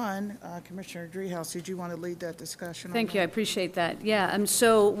number 1, Commissioner Dreehouse, did you want to lead that discussion? on Thank you, I that? appreciate that. Yeah,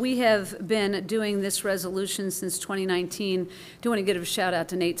 so we have been doing this resolution since 2019. Do want to give a shout out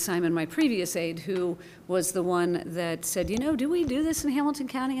to Nate Simon, my previous aide, who was the one that said, you know, do we do this in Hamilton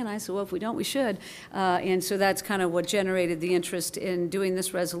County? And I said, well, if we don't, we should. And so that's kind of what generated the interest in doing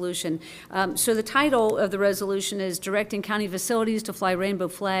this resolution. So the title of the resolution is Directing County Facilities to Fly Rainbow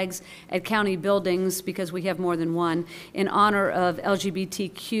Flags at County Buildings, because we have more than one, in honor of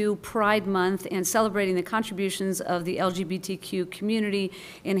LGBTQ Pride Month and celebrating the contributions of the LGBTQ community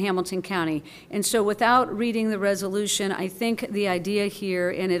in Hamilton County. And so without reading the resolution, I think the idea here,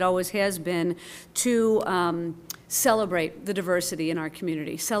 and it always has been, to celebrate the diversity in our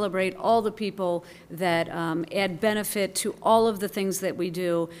community, celebrate all the people that add benefit to all of the things that we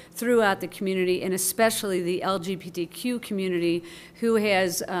do throughout the community, and especially the LGBTQ community, who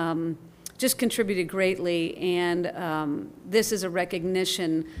has just contributed greatly, and this is a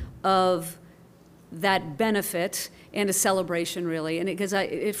recognition of that benefit and a celebration, really. And because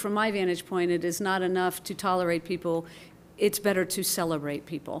from my vantage point, it is not enough to tolerate people. It's better to celebrate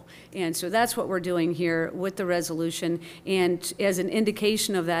people. And so that's what we're doing here with the resolution. And as an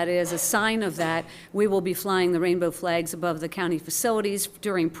indication of that, as a sign of that, we will be flying the rainbow flags above the county facilities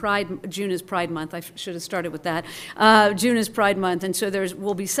during Pride. June is Pride Month. I should have started with that. June is Pride Month, and so there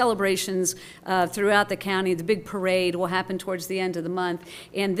will be celebrations throughout the county. The big parade will happen towards the end of the month.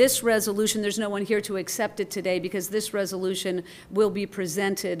 And this resolution, there's no one here to accept it today, because this resolution will be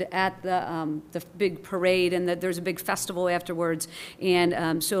presented at the big parade, and that there's a big festival afterwards,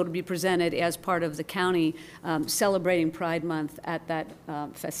 and so it'll be presented as part of the county celebrating Pride Month at that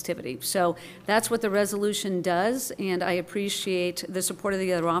festivity. So that's what the resolution does, and I appreciate the support of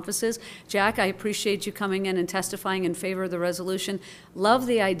the other offices. Jack, I appreciate you coming in and testifying in favor of the resolution. Love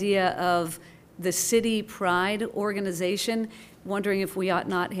the idea of the city pride organization. Wondering if we ought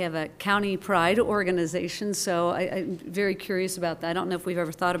not have a county pride organization, so I'm very curious about that. I don't know if we've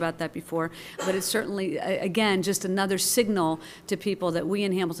ever thought about that before, but it's certainly, again, just another signal to people that we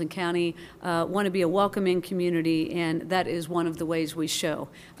in Hamilton County want to be a welcoming community, and that is one of the ways we show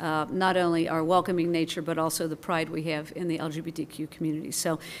not only our welcoming nature, but also the pride we have in the LGBTQ community.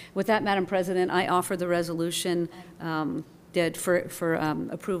 So with that, Madam President, I offer the resolution for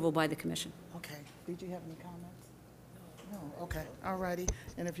approval by the Commission. Okay, did you have any comments? No, okay, all righty.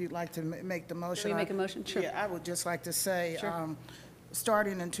 And if you'd like to make the motion. Can we make a motion? Sure. Yeah, I would just like to say, Sure.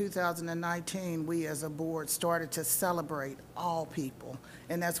 starting in 2019, we as a board started to celebrate all people.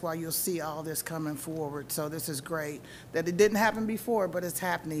 And that's why you'll see all this coming forward. So this is great that it didn't happen before, but it's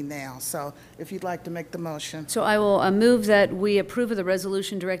happening now. So if you'd like to make the motion. So I will move that we approve of the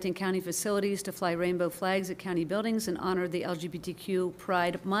resolution directing county facilities to fly rainbow flags at county buildings in honor of the LGBTQ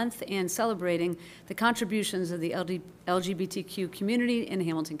Pride Month and celebrating the contributions of the LGBTQ community in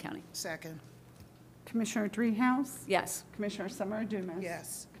Hamilton County. Second. Commissioner Dreehouse? Yes, Commissioner Summer Dumas?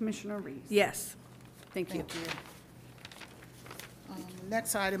 Yes. Commissioner Reese? Yes. thank you. Thank you.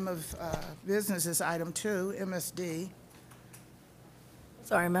 Next item of business is item 2, MSD.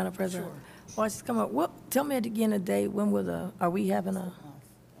 Sorry, Madam President. Sure. Well, she's come up, tell me again the date, when will are we having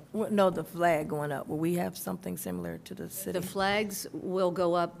the flag going up? Will we have something similar to the city? The flags will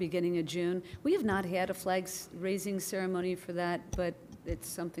go up beginning of June. We have not had a flag raising ceremony for that, but it's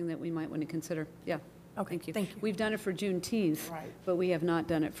something that we might want to consider. Yeah. Okay, Thank you. thank you. We've done it for Juneteenth, Right. but we have not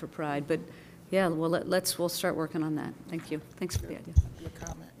done it for Pride. But yeah, well, we'll start working on that. Thank you. Thanks for the idea. Your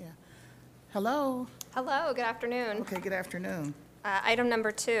comment, yeah. Hello. Hello, good afternoon. Okay, good afternoon. Item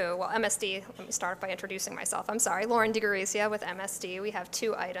number 2, well, MSD, let me start by introducing myself. I'm sorry, Lauren DeGaricia with MSD. We have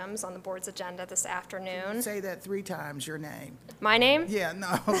 2 items on the board's agenda this afternoon. Say that 3 times, your name. My name? Yeah,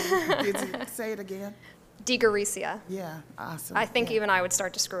 no. Say it again. DeGaricia. Yeah, awesome. I think Yeah. even I would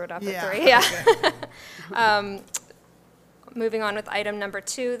start to screw it up Yeah, at 3, yeah. okay. Moving on with item number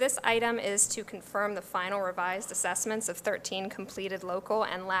 2, this item is to confirm the final revised assessments of 13 completed local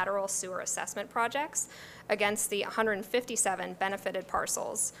and lateral sewer assessment projects against the 157 benefited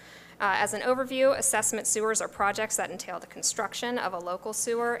parcels. As an overview, assessment sewers are projects that entail the construction of a local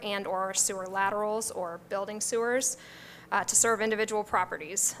sewer and/or sewer laterals or building sewers. to serve individual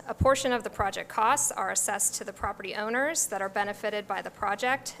properties. A portion of the project costs are assessed to the property owners that are benefited by the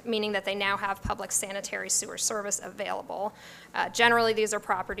project, meaning that they now have public sanitary sewer service available. Generally, these are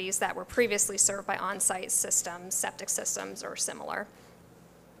properties that were previously served by on-site systems, septic systems, or similar.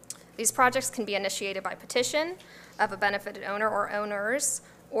 These projects can be initiated by petition of a benefited owner or owners,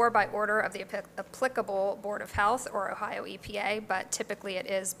 or by order of the applicable Board of Health or Ohio EPA, but typically it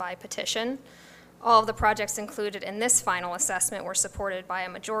is by petition. All of the projects included in this final assessment were supported by a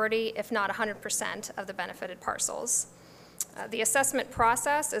majority, if not 100%, of the benefited parcels. The assessment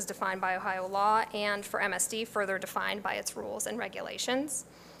process is defined by Ohio law and for MSD further defined by its rules and regulations.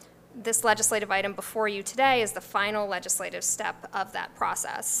 This legislative item before you today is the final legislative step of that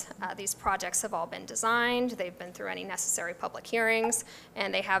process. These projects have all been designed, they've been through any necessary public hearings,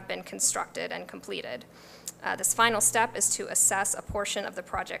 and they have been constructed and completed. This final step is to assess a portion of the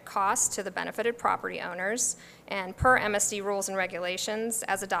project cost to the benefited property owners, and per MSD rules and regulations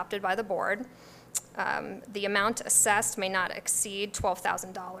as adopted by the board, the amount assessed may not exceed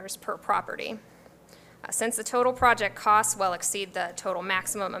 $12,000 per property. Since the total project costs well exceed the total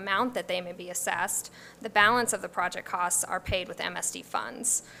maximum amount that they may be assessed, the balance of the project costs are paid with MSD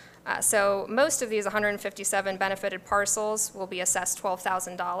funds. So most of these 157 benefited parcels will be assessed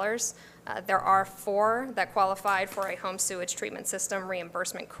 $12,000. There are 4 that qualified for a home sewage treatment system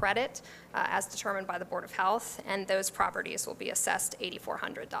reimbursement credit as determined by the Board of Health, and those properties will be assessed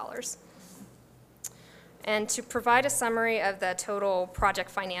 $8,400. And to provide a summary of the total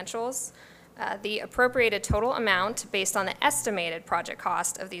project financials, the appropriated total amount based on the estimated project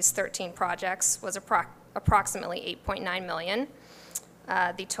cost of these 13 projects was approximately $8.9 million.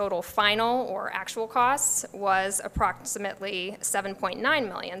 The total final or actual costs was approximately $7.9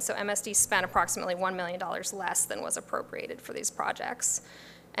 million, so MSD spent approximately $1 million less than was appropriated for these projects.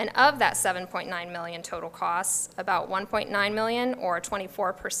 And of that $7.9 million total costs, about $1.9 million, or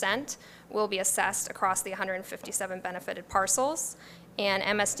 24%, will be assessed across the 157 benefited parcels, and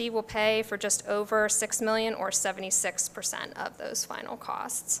MSD will pay for just over $6 million, or 76% of those final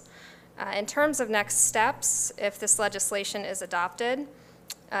costs. In terms of next steps, if this legislation is adopted,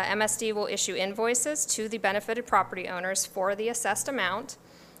 MSD will issue invoices to the benefited property owners for the assessed amount.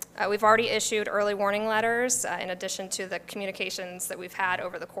 We've already issued early warning letters in addition to the communications that we've had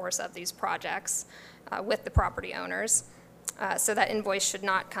over the course of these projects with the property owners. So that invoice should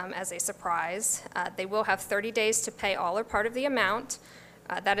not come as a surprise. They will have 30 days to pay all or part of the amount.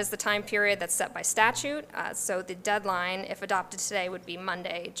 That is the time period that's set by statute. So the deadline, if adopted today, would be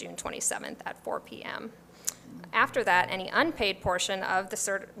Monday, June 27th at 4 p.m. After that, any unpaid portion of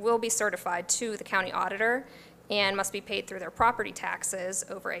the will be certified to the county auditor and must be paid through their property taxes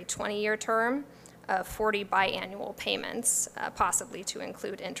over a 20-year term of 40 biannual payments, possibly to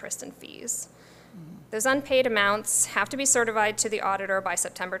include interest and fees. Those unpaid amounts have to be certified to the auditor by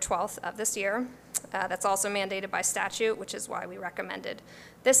September 12th of this year. That's also mandated by statute, which is why we recommended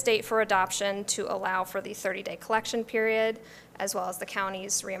this date for adoption to allow for the 30-day collection period, as well as the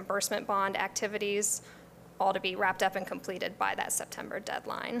county's reimbursement bond activities, all to be wrapped up and completed by that September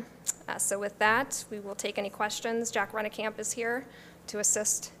deadline. So with that, we will take any questions. Jack Rennekamp is here to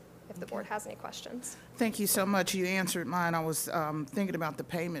assist if the board has any questions. Thank you so much. You answered mine. I was thinking about the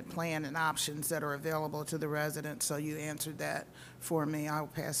payment plan and options that are available to the residents, so you answered that for me. I'll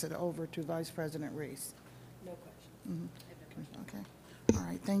pass it over to Vice President Reese. No questions. Okay. All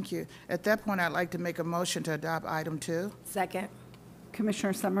right, thank you. At that point, I'd like to make a motion to adopt item 2. Second.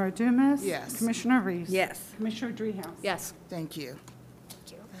 Commissioner Summer Dumas? Yes. Commissioner Reese? Yes. Commissioner Dreehouse? Yes. Thank you.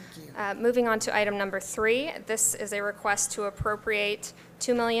 Thank you. Thank you. Moving on to item number 3, this is a request to appropriate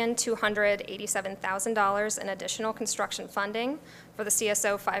 $2,287,000 in additional construction funding for the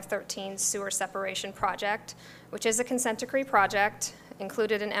CSO 513 sewer separation project, which is a consent decree project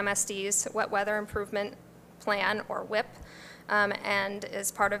included in MSD's Wet Weather Improvement Plan, or WIP, and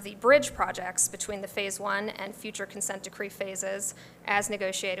is part of the bridge projects between the Phase 1 and future consent decree phases as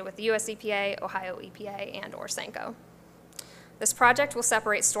negotiated with the US EPA, Ohio EPA, and/or Senco. This project will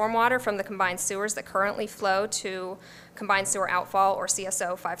separate stormwater from the combined sewers that currently flow to combined sewer outfall, or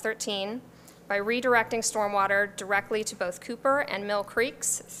CSO 513, by redirecting stormwater directly to both Cooper and Mill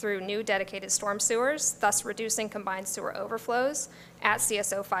Creeks through new dedicated storm sewers, thus reducing combined sewer overflows at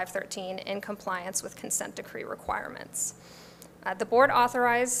CSO 513 in compliance with consent decree requirements. The board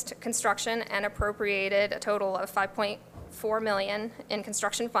authorized construction and appropriated a total of $5.4 million in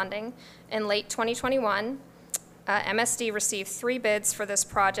construction funding in late 2021. MSD received 3 bids for this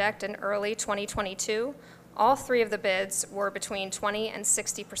project in early 2022. All 3 of the bids were between 20% and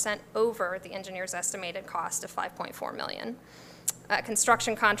 60% over the engineer's estimated cost of $5.4 million. A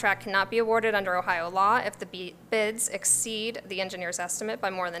construction contract cannot be awarded under Ohio law if the bids exceed the engineer's estimate by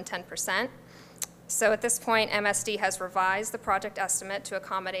more than 10%. So at this point, MSD has revised the project estimate to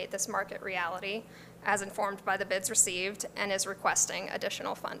accommodate this market reality as informed by the bids received and is requesting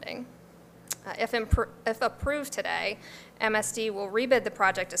additional funding. If approved today, MSD will rebid the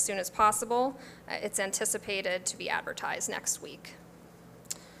project as soon as possible. It's anticipated to be advertised next week.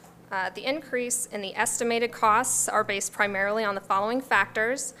 The increase in the estimated costs are based primarily on the following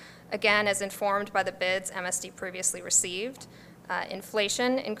factors, again, as informed by the bids MSD previously received.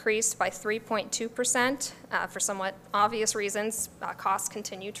 Inflation increased by 3.2%. For somewhat obvious reasons, costs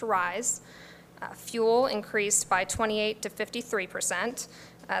continue to rise. Fuel increased by 28 to 53%.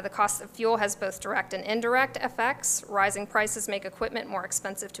 The cost of fuel has both direct and indirect effects. Rising prices make equipment more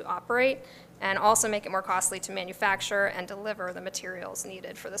expensive to operate and also make it more costly to manufacture and deliver the materials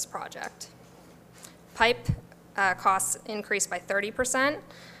needed for this project. Pipe costs increased by 30%.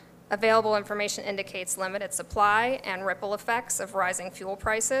 Available information indicates limited supply and ripple effects of rising fuel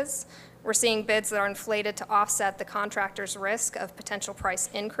prices. We're seeing bids that are inflated to offset the contractor's risk of potential price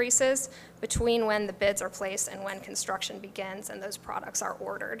increases between when the bids are placed and when construction begins and those products are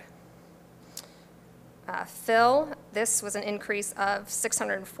ordered. Fill, this was an increase of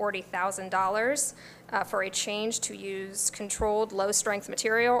 $640,000 for a change to use controlled low-strength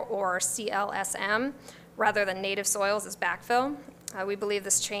material, or CLSM, rather than native soils as backfill. We believe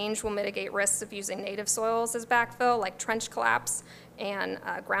this change will mitigate risks of using native soils as backfill, like trench collapse and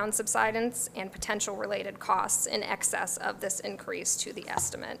ground subsidence, and potential related costs in excess of this increase to the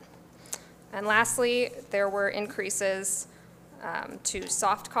estimate. And lastly, there were increases to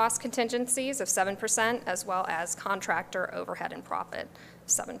soft cost contingencies of 7%, as well as contractor overhead and profit,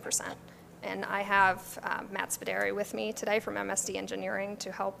 7%. And I have Matt Spadari with me today from MSD Engineering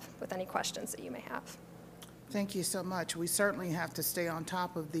to help with any questions that you may have. Thank you so much. We certainly have to stay on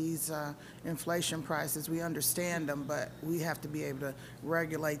top of these inflation prices. We understand them, but we have to be able to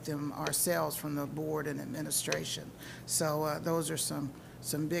regulate them ourselves from the board and administration. So those are some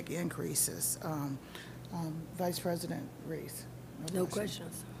big increases. Vice President Reese. No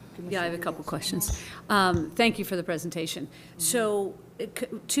questions. Yeah, I have a couple questions. Thank you for the presentation. So,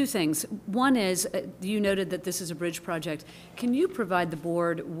 two things. One is, you noted that this is a bridge project. Can you provide the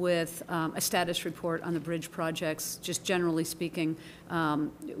board with a status report on the bridge projects, just generally speaking,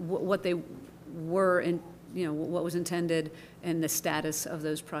 what they were and, you know, what was intended and the status of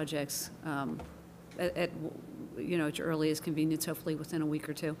those projects at your earliest convenience, hopefully within a week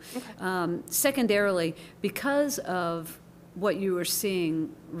or two. Okay. Secondarily, because of what you were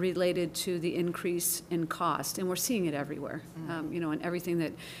seeing related to the increase in cost, and we're seeing it everywhere, in everything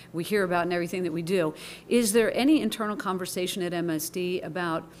that we hear about and everything that we do. Is there any internal conversation at MSD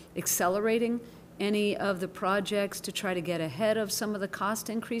about accelerating any of the projects to try to get ahead of some of the cost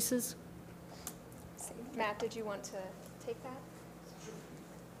increases? Matt, did you want to take that?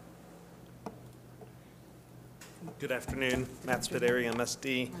 Good afternoon, Matt Spadari,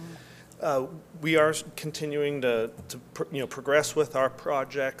 MSD. We are continuing to progress with our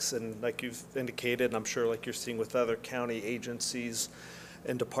projects, and like you've indicated, and I'm sure like you're seeing with other county agencies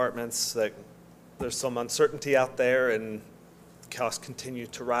and departments, that there's some uncertainty out there and costs continue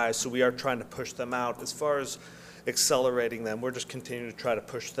to rise. So we are trying to push them out. As far as accelerating them, we're just continuing to try to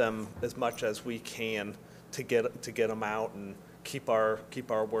push them as much as we can to get them out and keep our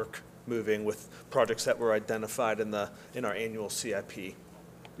work moving with projects that were identified in our annual CIP.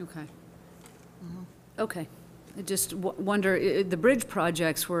 Okay. Okay. I just wonder, the bridge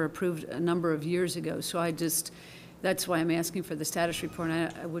projects were approved a number of years ago, so that's why I'm asking for the status report.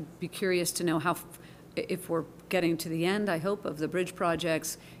 And I would be curious to know if we're getting to the end, I hope, of the bridge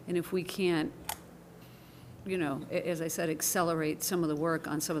projects, and if we can't, as I said, accelerate some of the work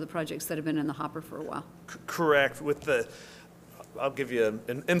on some of the projects that have been in the hopper for a while. Correct. I'll give you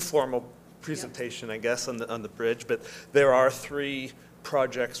an informal presentation, I guess, on the bridge, but there are 3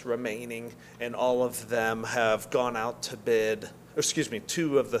 projects remaining, and all of them have gone out to bid. Excuse me,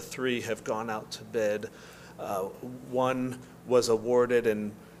 2 of the 3 have gone out to bid. One was awarded,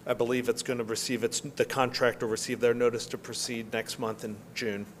 and I believe it's going to the contractor will receive their notice to proceed next month in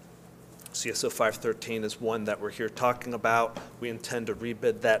June. CSO 513 is one that we're here talking about. We intend to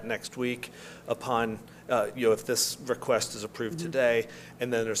rebid that next week upon, if this request is approved today.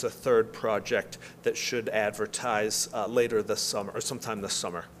 And then there's a 3rd project that should advertise later this summer, or sometime this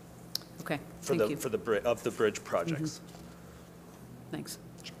summer. Okay, for the bridge projects. Thanks.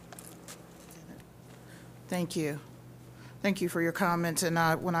 Thank you. Thank you for your comments. And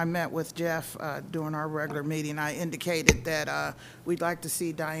when I met with Jeff during our regular meeting, I indicated that we'd like to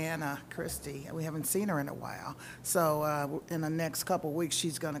see Diana Christie. We haven't seen her in a while. So in the next couple of weeks,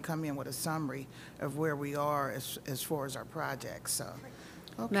 she's going to come in with a summary of where we are as far as our projects. So,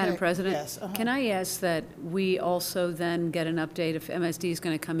 okay. Madam President? Yes. Can I ask that we also then get an update if MSD is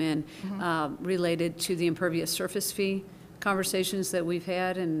going to come in related to the impervious surface fee conversations that we've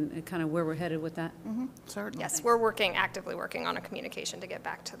had and kind of where we're headed with that? Certainly. Yes, we're actively working on a communication to get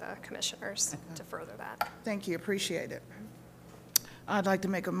back to the commissioners to further that. Thank you. Appreciate it. I'd like to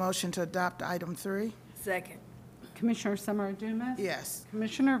make a motion to adopt item 3. Second. Commissioner Summer Dumas? Yes.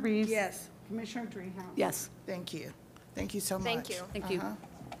 Commissioner Reese? Yes. Commissioner Dreehouse? Yes. Thank you. Thank you so much. Thank you. Thank you.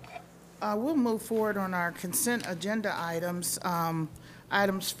 We'll move forward on our consent agenda items.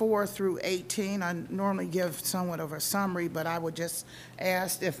 Items 4 through 18, I normally give somewhat of a summary, but I would just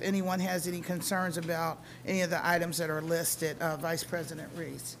ask if anyone has any concerns about any of the items that are listed. Vice President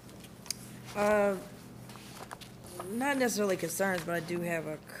Reese. Not necessarily concerns, but I do have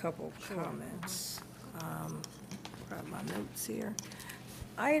a couple comments. Grab my notes here.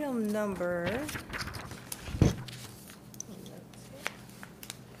 Item number.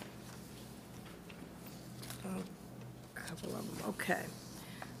 Couple of them, okay.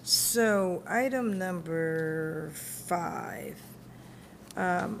 So, item number 5.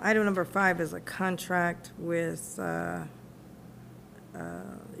 Item number 5 is a contract with,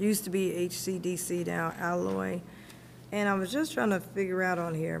 used to be HCDC, now Alloy. And I was just trying to figure out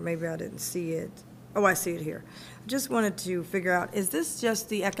on here, maybe I didn't see it. Oh, I see it here. Just wanted to figure out, is this just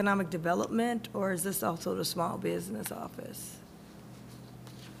the economic development, or is this also the small business office?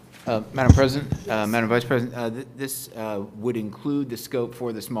 Madam President, Madam Vice President, this would include the scope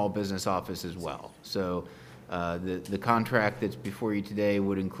for the small business office as well. So the contract that's before you today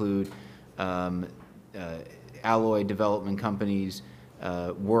would include Alloy Development Company's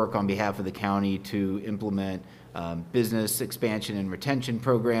work on behalf of the county to implement business expansion and retention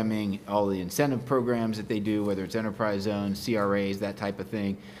programming, all the incentive programs that they do, whether it's enterprise zones, CRAs, that type of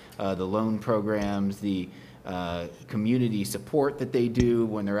thing, the loan programs, the community support that they do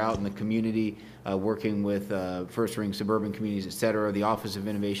when they're out in the community, working with first-ring suburban communities, et cetera, the Office of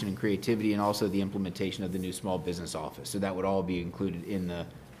Innovation and Creativity, and also the implementation of the new small business office. So that would all be included in the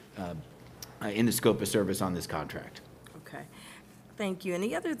scope of service on this contract. Okay, thank you. And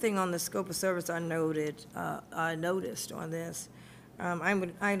the other thing on the scope of service I noticed on this,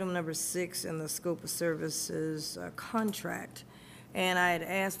 item number 6 in the scope of services contract, and I had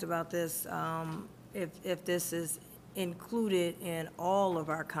asked about this, if this is included in all of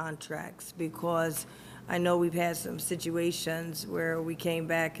our contracts, because I know we've had some situations where we came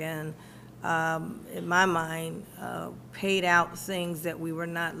back and, in my mind, paid out things that we were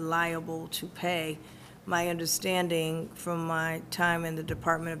not liable to pay. My understanding from my time in the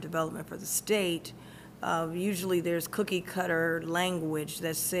Department of Development for the state, usually there's cookie cutter language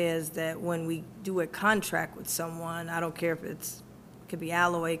that says that when we do a contract with someone, I don't care if it could be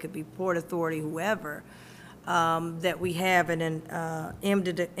Alloy, it could be Port Authority, whoever, that we have an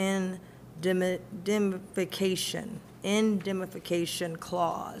indemnification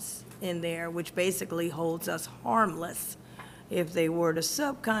clause in there, which basically holds us harmless if they were to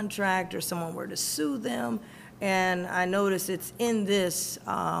subcontract or someone were to sue them. And I notice it's in this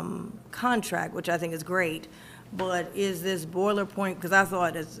contract, which I think is great. But is this boilerplate, because I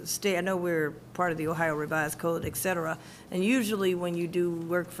thought as a state, I know we're part of the Ohio Revised Code, et cetera, and usually when you do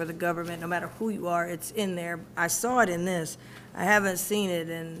work for the government, no matter who you are, it's in there. I saw it in this. I haven't seen it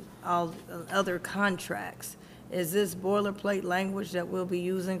in all other contracts. Is this boilerplate language that we'll be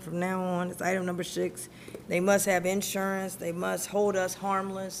using from now on? It's item number 6. They must have insurance. They must hold us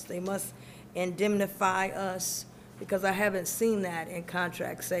harmless. They must indemnify us. Because I haven't seen that in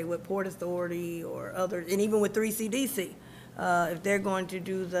contracts, say with Port Authority or others, and even with 3CDC. If they're going to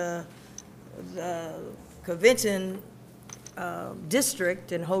do the convention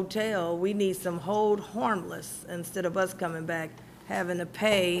district and hotel, we need some hold harmless instead of us coming back having to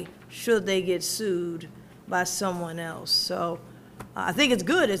pay should they get sued by someone else. So I think it's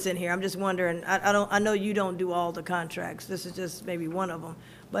good it's in here. I'm just wondering, I know you don't do all the contracts. This is just maybe one of them.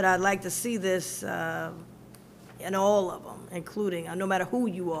 But I'd like to see this in all of them, including, no matter who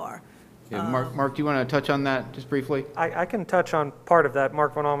you are. Yeah, Mark, do you want to touch on that just briefly? I can touch on part of that.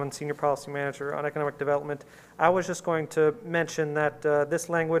 Mark Von Allman, Senior Policy Manager on Economic Development. I was just going to mention that this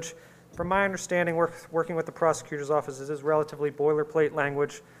language, from my understanding, working with the prosecutor's office, is relatively boilerplate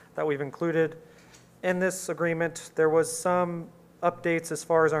language that we've included in this agreement. There was some updates as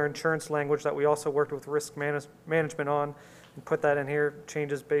far as our insurance language that we also worked with risk management on and put that in here,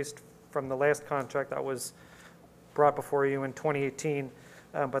 changes based from the last contract that was brought before you in 2018.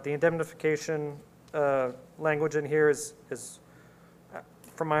 But the indemnification language in here is,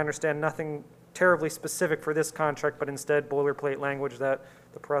 from my understanding, nothing terribly specific for this contract, but instead boilerplate language that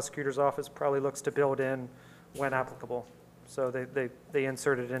the prosecutor's office probably looks to build in when applicable. So they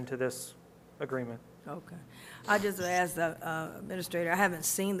inserted into this agreement. Okay. I just asked the administrator, I haven't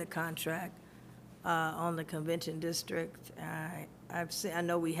seen the contract on the convention district. I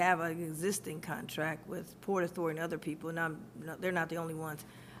know we have an existing contract with Port Authority and other people, and they're not the only ones.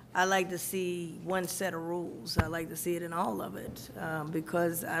 I like to see one set of rules. I like to see it in all of it,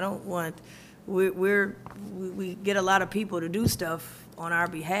 because I don't want, we get a lot of people to do stuff on our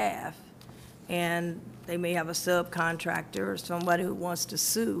behalf, and they may have a subcontractor or somebody who wants to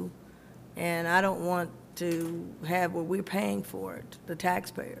sue, and I don't want to have what we're paying for it, the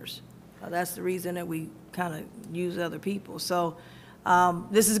taxpayers. That's the reason that we kind of use other people. So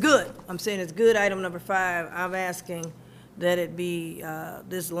this is good. I'm saying it's good. Item number 5, I'm asking that it be,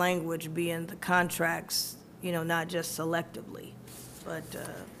 this language be in the contracts, you know, not just selectively, but,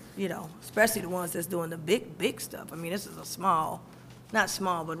 you know, especially the ones that's doing the big stuff. I mean, this is a small, not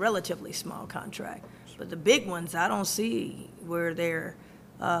small, but relatively small contract. But the big ones, I don't see where they're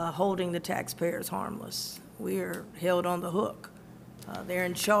holding the taxpayers harmless. We're held on the hook. They're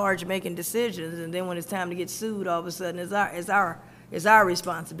in charge making decisions, and then when it's time to get sued, all of a sudden it's our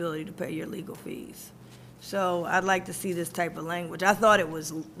responsibility to pay your legal fees. So I'd like to see this type of language. I thought it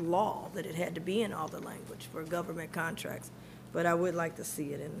was law that it had to be in all the language for government contracts, but I would like to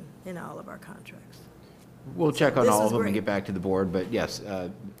see it in all of our contracts. We'll check on This all is of them and great. get back to the board, but yes,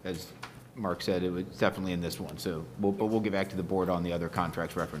 as Mark said, it was definitely in this one, so we'll get back to the board on the other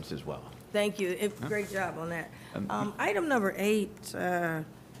contracts referenced as well. Thank you. Great job on that. Item number 8, I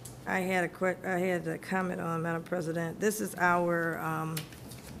had a comment on, Madam President. This is our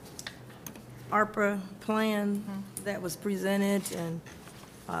ARPA plan that was presented and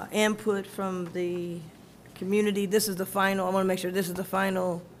input from the community. This is the final, I want to make sure this is the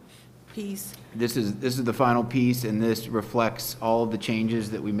final piece. This is the final piece, and this reflects all of the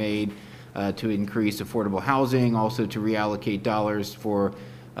changes that we made to increase affordable housing, also to reallocate dollars for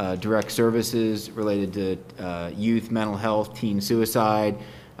direct services related to youth mental health, teen suicide.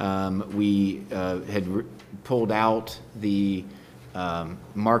 We had pulled out the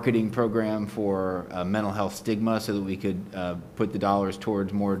marketing program for mental health stigma so that we could put the dollars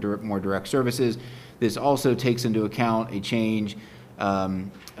towards more direct services. This also takes into account a change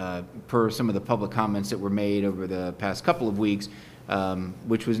per some of the public comments that were made over the past couple of weeks,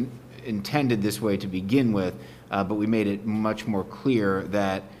 which was intended this way to begin with, but we made it much more clear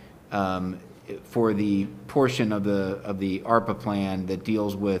that for the portion of the ARPA plan that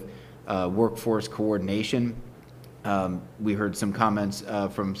deals with workforce coordination, we heard some comments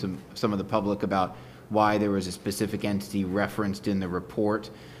from some of the public about why there was a specific entity referenced in the report,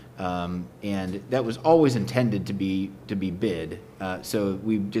 and that was always intended to be bid. So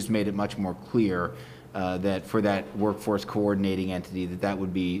we've just made it much more clear that for that workforce coordinating entity, that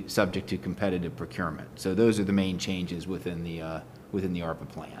would be subject to competitive procurement. So those are the main changes within the ARPA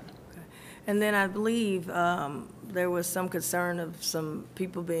plan. And then I believe there was some concern of some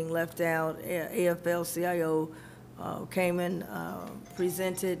people being left out. AFL-CIO came and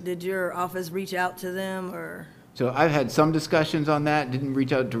presented. Did your office reach out to them, or? So I've had some discussions on that, didn't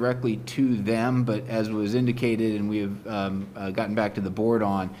reach out directly to them, but as was indicated, and we have gotten back to the board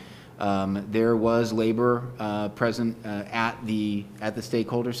on, there was labor present at the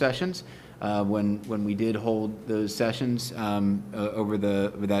stakeholder sessions when we did hold those sessions over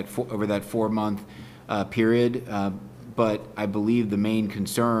that 4-month period. But I believe the main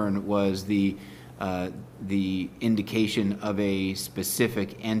concern was the indication of a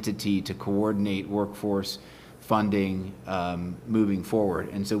specific entity to coordinate workforce funding moving forward.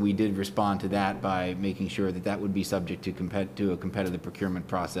 And so we did respond to that by making sure that would be subject to a competitive procurement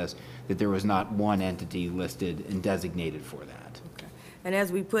process, that there was not one entity listed and designated for that. Okay. And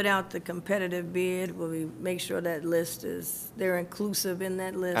as we put out the competitive bid, will we make sure that list they're inclusive in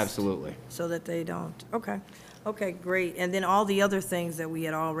that list? Absolutely. So that they don't, okay. Okay, great. And then all the other things that we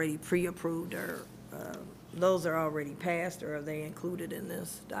had already pre-approved, those are already passed, or are they included in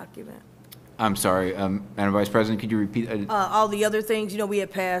this document? I'm sorry, Madam Vice President, could you repeat? All the other things, we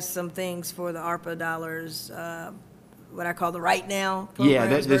had passed some things for the ARPA dollars, what I call the right now Yeah,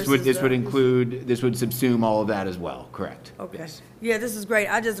 programs this would subsume all of that as well, correct? Okay. Yes. Yeah, this is great.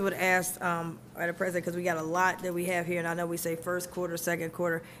 I just would ask, Madam President, because we got a lot that we have here, and I know we say first quarter, second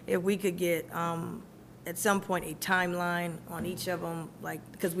quarter, if we could get at some point, a timeline on each of them, like,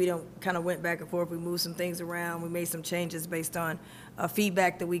 because we don't, kind of went back and forth, we moved some things around, we made some changes based on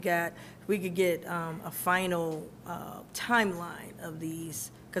feedback that we got. We could get a final timeline of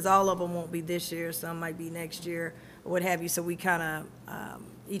these, because all of them won't be this year, some might be next year, or what have you, so we kind of,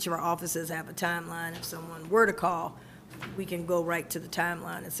 each of our offices have a timeline. If someone were to call, we can go right to the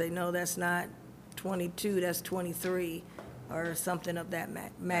timeline and say, no, that's not 22, that's 23, or something of that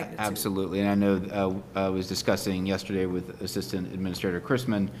magnitude. Absolutely, and I know I was discussing yesterday with Assistant Administrator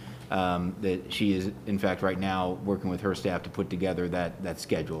Chrisman that she is, in fact, right now, working with her staff to put together that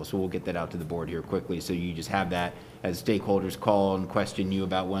schedule. So we'll get that out to the board here quickly, so you just have that. As stakeholders call and question you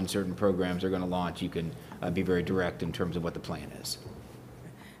about when certain programs are going to launch, you can be very direct in terms of what the plan is.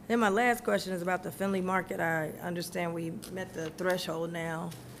 Then my last question is about the Findlay Market. I understand we met the threshold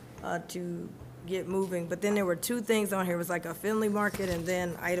now to get moving, but then there were two things on here. It was like a Findlay Market, and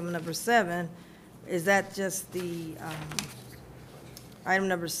then item number 7. Is that just the, item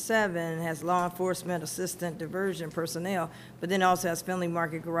number 7 has law enforcement assistant diversion personnel, but then also has Findlay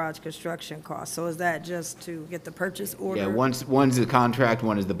Market garage construction costs. So is that just to get the purchase order? Yeah, one's the contract,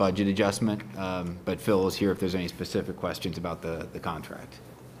 one is the budget adjustment, but Phil is here if there's any specific questions about the contract.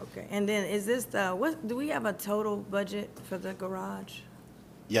 Okay, and then is this the, what, do we have a total budget for the garage?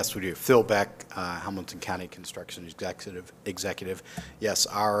 Yes, we do. Phil Beck, Hamilton County Construction Executive. Yes,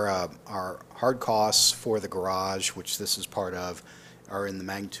 our hard costs for the garage, which this is part of, are in the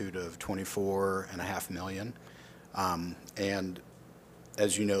magnitude of $24.5 million. And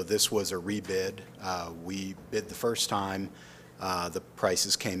as you know, this was a rebid. We bid the first time. The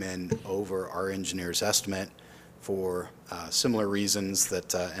prices came in over our engineer's estimate for similar reasons that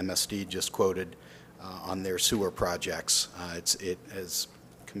MSD just quoted on their sewer projects. It has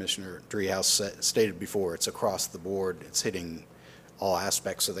Commissioner Driehaus stated before, it's across the board. It's hitting all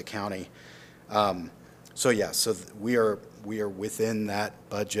aspects of the county. So we are within that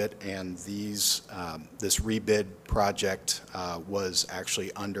budget, and this rebid project was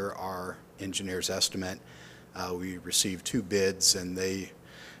actually under our engineer's estimate. We received 2 bids, and they,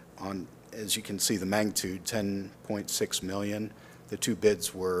 as you can see, the magnitude, $10.6 million. The 2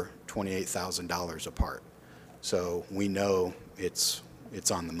 bids were $28,000 apart. So we know it's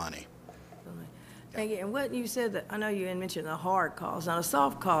on the money. Thank you. And what you said, that I know you had mentioned the hard costs. Now, the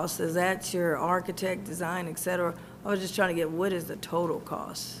soft costs, is that your architect, design, et cetera? I was just trying to get, what is the total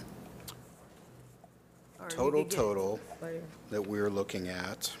cost? Or you could get Total later. that we're looking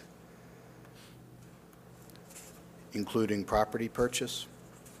at, including property purchase,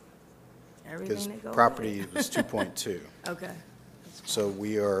 because Everything that goes with property it? was 2.2. Okay, So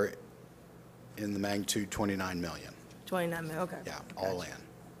we are in the magnitude 29 million. 29 million, okay. Yeah, all in.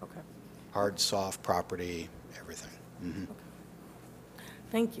 Okay, Hard, soft, property, everything. Mhm.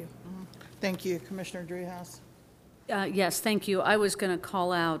 thank you. Thank you, Commissioner Driehaus. Yes, thank you. I was going to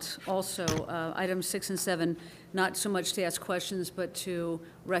call out also items 6 and 7, not so much to ask questions, but to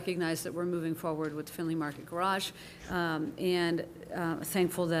recognize that we're moving forward with Findlay Market Garage, and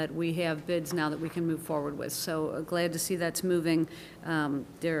thankful that we have bids now that we can move forward with. So glad to see that's moving.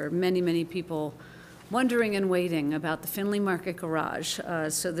 There are many, many people wondering and waiting about the Findlay Market Garage,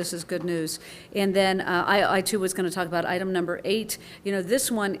 so this is good news. And then I too was going to talk about item number 8. You know,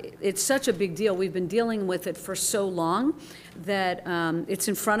 this one, it's such a big deal. We've been dealing with it for so long that it's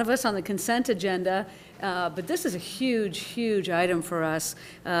in front of us on the consent agenda. But this is a huge, huge item for us.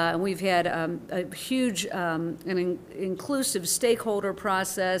 And we've had a huge and inclusive stakeholder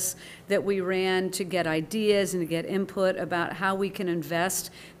process that we ran to get ideas and to get input about how we can invest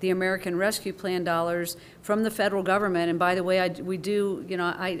the American Rescue Plan dollars from the federal government. And by the way, I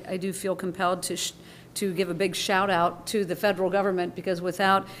do feel compelled to give a big shout out to the federal government, because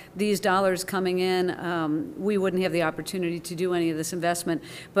without these dollars coming in, we wouldn't have the opportunity to do any of this investment.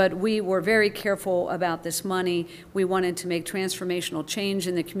 But we were very careful about this money. We wanted to make transformational change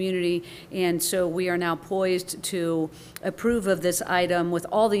in the community, and so we are now poised to approve of this item with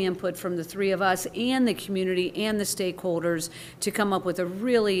all the input from the 3 of us and the community and the stakeholders to come up with a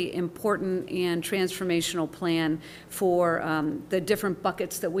really important and transformational plan for the different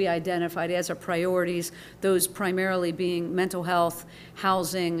buckets that we identified as our priorities, those primarily being mental health,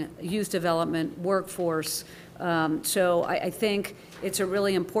 housing, youth development, workforce, So I think it's a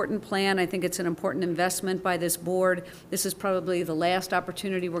really important plan. I think it's an important investment by this board. This is probably the last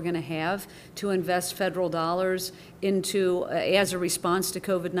opportunity we're going to have to invest federal dollars into, as a response to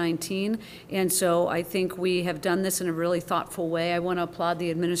COVID-19. And so I think we have done this in a really thoughtful way. I want to applaud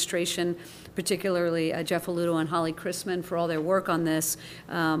the administration, particularly Jeff Aludo and Holly Chrisman, for all their work on this.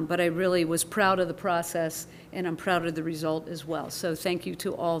 But I really was proud of the process, and I'm proud of the result as well. So thank you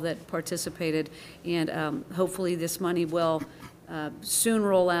to all that participated, and hopefully this money will soon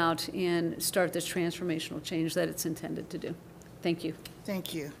roll out and start this transformational change that it's intended to do. Thank you.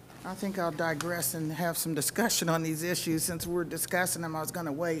 Thank you. I think I'll digress and have some discussion on these issues. Since we're discussing them, I was going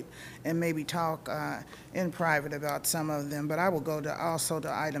to wait and maybe talk in private about some of them. But I will go to also to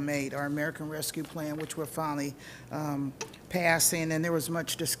item 8, our American Rescue Plan, which we're finally passing. And there was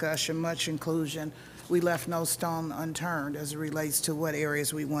much discussion, much inclusion. We left no stone unturned as it relates to what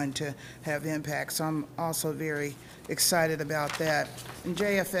areas we want to have impact. So I'm also very excited about that. In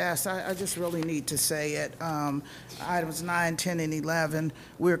JFS, I just really need to say it. Items 9, 10, and 11,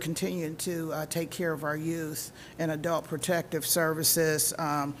 we're continuing to take care of our youth and adult protective services.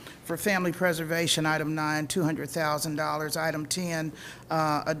 For family preservation, item 9, $200,000. Item 10,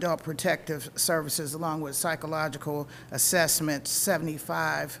 adult protective services along with psychological assessment,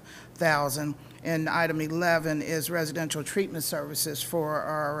 $75,000. And item 11 is residential treatment services for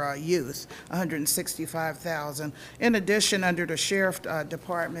our youth, $165,000. In addition, under the Sheriff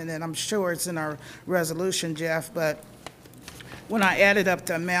Department, and I'm sure it's in our resolution, Jeff, but when I added up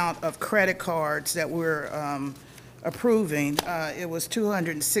the amount of credit cards that we're approving, it was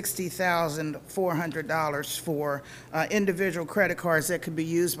 $260,400 for individual credit cards that could be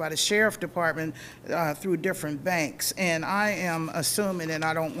used by the Sheriff Department through different banks. And I am assuming, and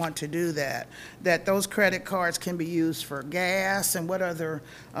I don't want to do that, that those credit cards can be used for gas and what other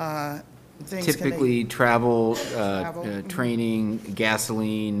things can they? Typically, travel, Travel. training,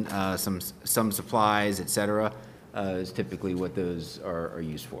 gasoline, some supplies, et cetera, is typically what those are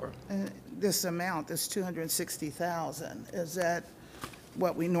used for. This amount, this $260,000, is that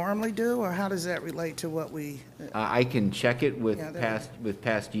what we normally do, or how does that relate to what we? I can check it with Yeah,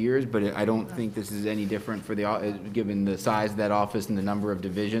 past years, but I don't think this is any different for given the size of that office and the number of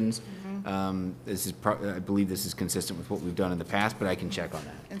divisions. This is, I believe this is consistent with what we've done in the past, but I can check on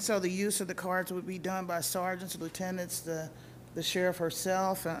that. And so the use of the cards would be done by sergeants, lieutenants, the sheriff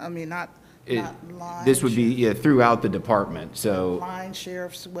herself? I mean, not line. This would be throughout the department, so. Line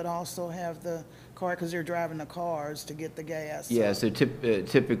sheriffs would also have the card because they're driving the cars to get the gas. Yeah, so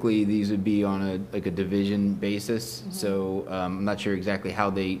typically these would be on a division basis. So I'm not sure exactly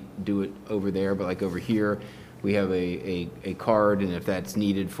how they do it over there, but like over here, we have a card, and if that's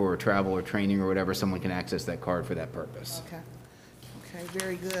needed for travel or training or whatever, someone can access that card for that purpose. Okay. Okay,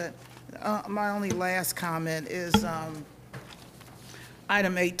 very good. My only last comment is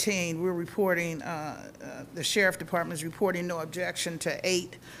item 18, we're reporting, the Sheriff Department is reporting no objection to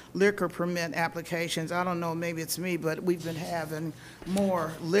 8 liquor permit applications. I don't know, maybe it's me, but we've been having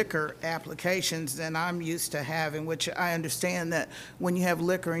more liquor applications than I'm used to having, which I understand that when you have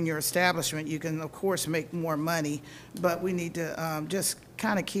liquor in your establishment, you can, of course, make more money, but we need to just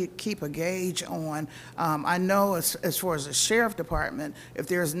kind of keep a gauge on. I know as far as the Sheriff Department, if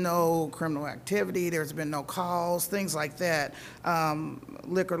there's no criminal activity, there's been no calls, things like that,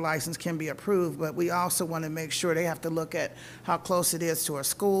 liquor license can be approved, but we also want to make sure they have to look at how close it is to a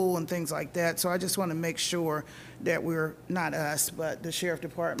school and things like that. So I just want to make sure that we're, not us, but the Sheriff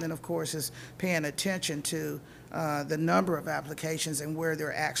Department, of course, is paying attention to the number of applications and where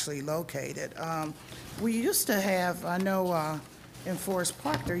they're actually located. We used to have, I know, in Forest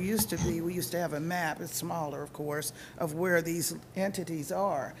Park, we used to have a map, it's smaller, of course, of where these entities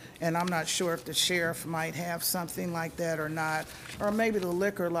are. And I'm not sure if the sheriff might have something like that or not, or maybe the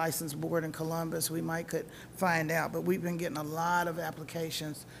Liquor License Board in Columbus, we might could find out. But we've been getting a lot of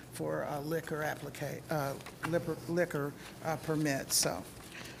applications for liquor permits. So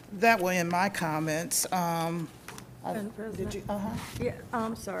that will end my comments. Madam Did President? you, Yeah,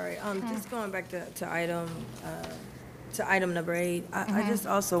 I'm sorry. Just going back to item number 8, I just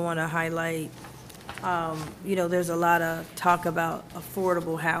also want to highlight, there's a lot of talk about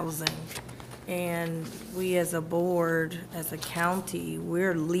affordable housing. And we as a board, as a county,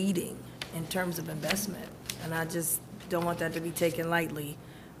 we're leading in terms of investment. And I just don't want that to be taken lightly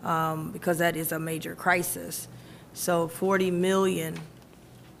because that is a major crisis. So $40 million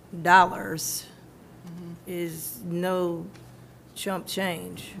is no chump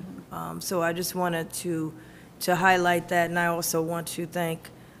change. So I just wanted to highlight that, and I also want to thank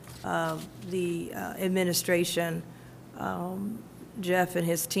the administration Jeff and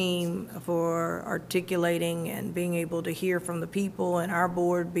his team for articulating and being able to hear from the people, and our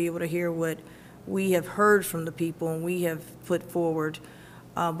board be able to hear what we have heard from the people and we have put forward.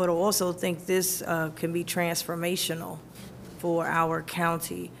 But I also think this can be transformational for our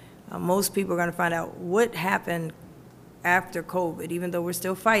county. Most people are going to find out what happened after COVID, even though we're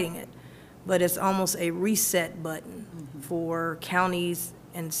still fighting it. But it's almost a reset button for counties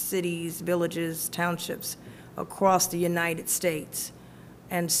and cities, villages, townships across the United States.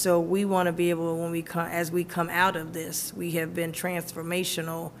 And so we want to be able, when we come, as we come out of this, we have been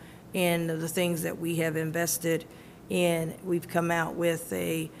transformational in the things that we have invested in. We've come out with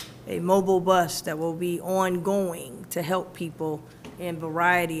a mobile bus that will be ongoing to help people in a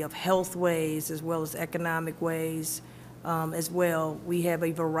variety of health ways as well as economic ways as well. We have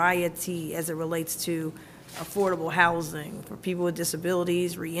a variety as it relates to affordable housing for people with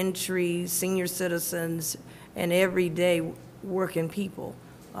disabilities, reentry, senior citizens, and everyday working people,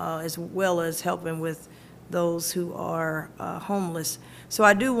 as well as helping with those who are homeless. So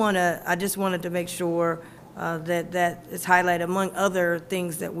I just wanted to make sure that is highlighted among other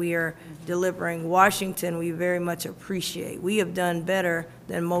things that we are delivering. Washington, we very much appreciate. We have done better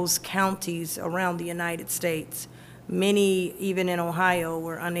than most counties around the United States. Many, even in Ohio,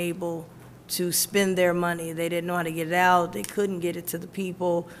 were unable to spend their money. They didn't know how to get it out. They couldn't get it to the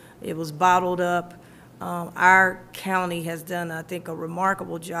people. It was bottled up. Our county has done, I think, a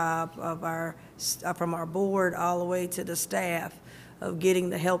remarkable job of from our board all the way to the staff of getting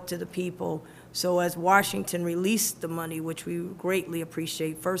the help to the people. So as Washington released the money, which we greatly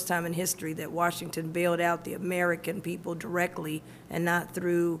appreciate, first time in history that Washington bailed out the American people directly and not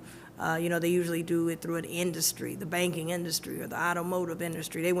through, they usually do it through an industry, the banking industry or the automotive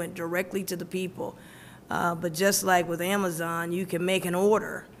industry. They went directly to the people. But just like with Amazon, you can make an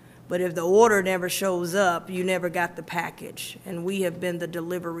order, but if the order never shows up, you never got the package. And we have been the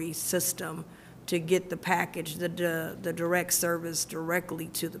delivery system to get the package, the direct service directly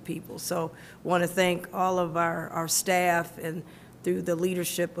to the people. So want to thank all of our staff and through the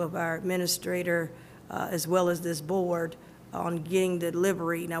leadership of our administrator as well as this board on getting the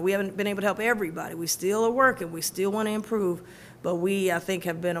delivery. Now, we haven't been able to help everybody. We still are working. We still want to improve. But we, I think,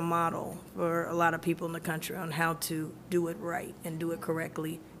 have been a model for a lot of people in the country on how to do it right and do it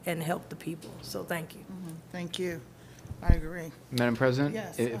correctly and help the people. So thank you. Thank you. I agree. Madam President?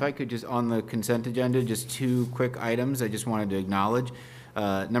 Yes. If I could just, on the consent agenda, just two quick items I just wanted to acknowledge.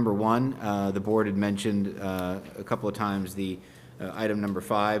 Number one, the board had mentioned a couple of times the item number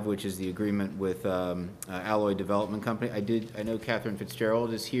 5, which is the agreement with Alloy Development Company. I know Catherine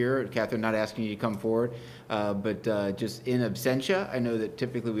Fitzgerald is here. Catherine, not asking you to come forward, but just in absentia, I know that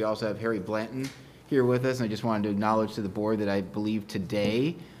typically we also have Harry Blanton here with us, and I just wanted to acknowledge to the board that I believe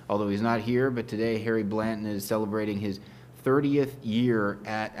today, although he's not here, but today Harry Blanton is celebrating his 30th year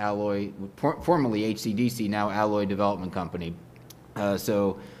at Alloy, formerly HCDC, now Alloy Development Company.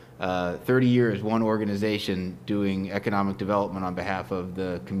 30 years, one organization doing economic development on behalf of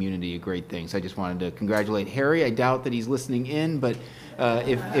the community, a great thing. So I just wanted to congratulate Harry. I doubt that he's listening in, but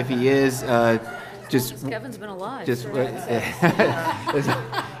if he is, just Kevin's been alive. just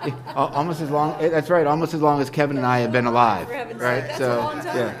almost as long. That's right, almost as long as Kevin and I have been alive, right? That's So a long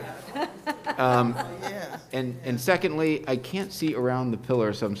time. yeah. And secondly, I can't see around the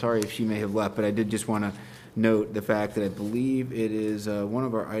pillar, so I'm sorry if she may have left, but I did just want to note the fact that I believe it is one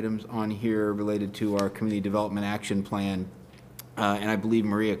of our items on here related to our Community Development Action Plan, and I believe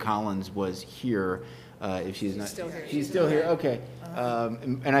Maria Collins was here. If she's not, she's still here. Okay,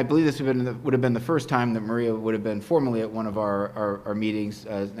 and I believe this would have been the first time that Maria would have been formally at one of our meetings.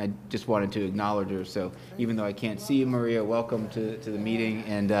 I just wanted to acknowledge her. So even though I can't see you, Maria, welcome to the meeting,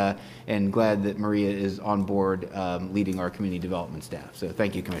 and glad that Maria is on board leading our community development staff. So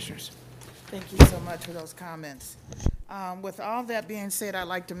thank you, commissioners. Thank you so much for those comments. With all that being said, I'd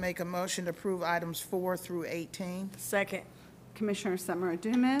like to make a motion to approve items 4 through 18. Second. Commissioner Summer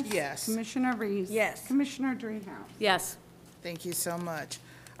Dumas. Yes. Commissioner Reese. Yes. Commissioner Dreehouse. Yes. Thank you so much.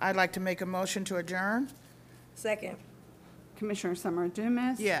 I'd like to make a motion to adjourn. Second. Commissioner Summer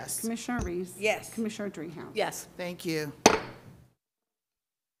Dumas. Yes. Commissioner Reese. Yes. Commissioner Dreehouse. Yes. Thank you.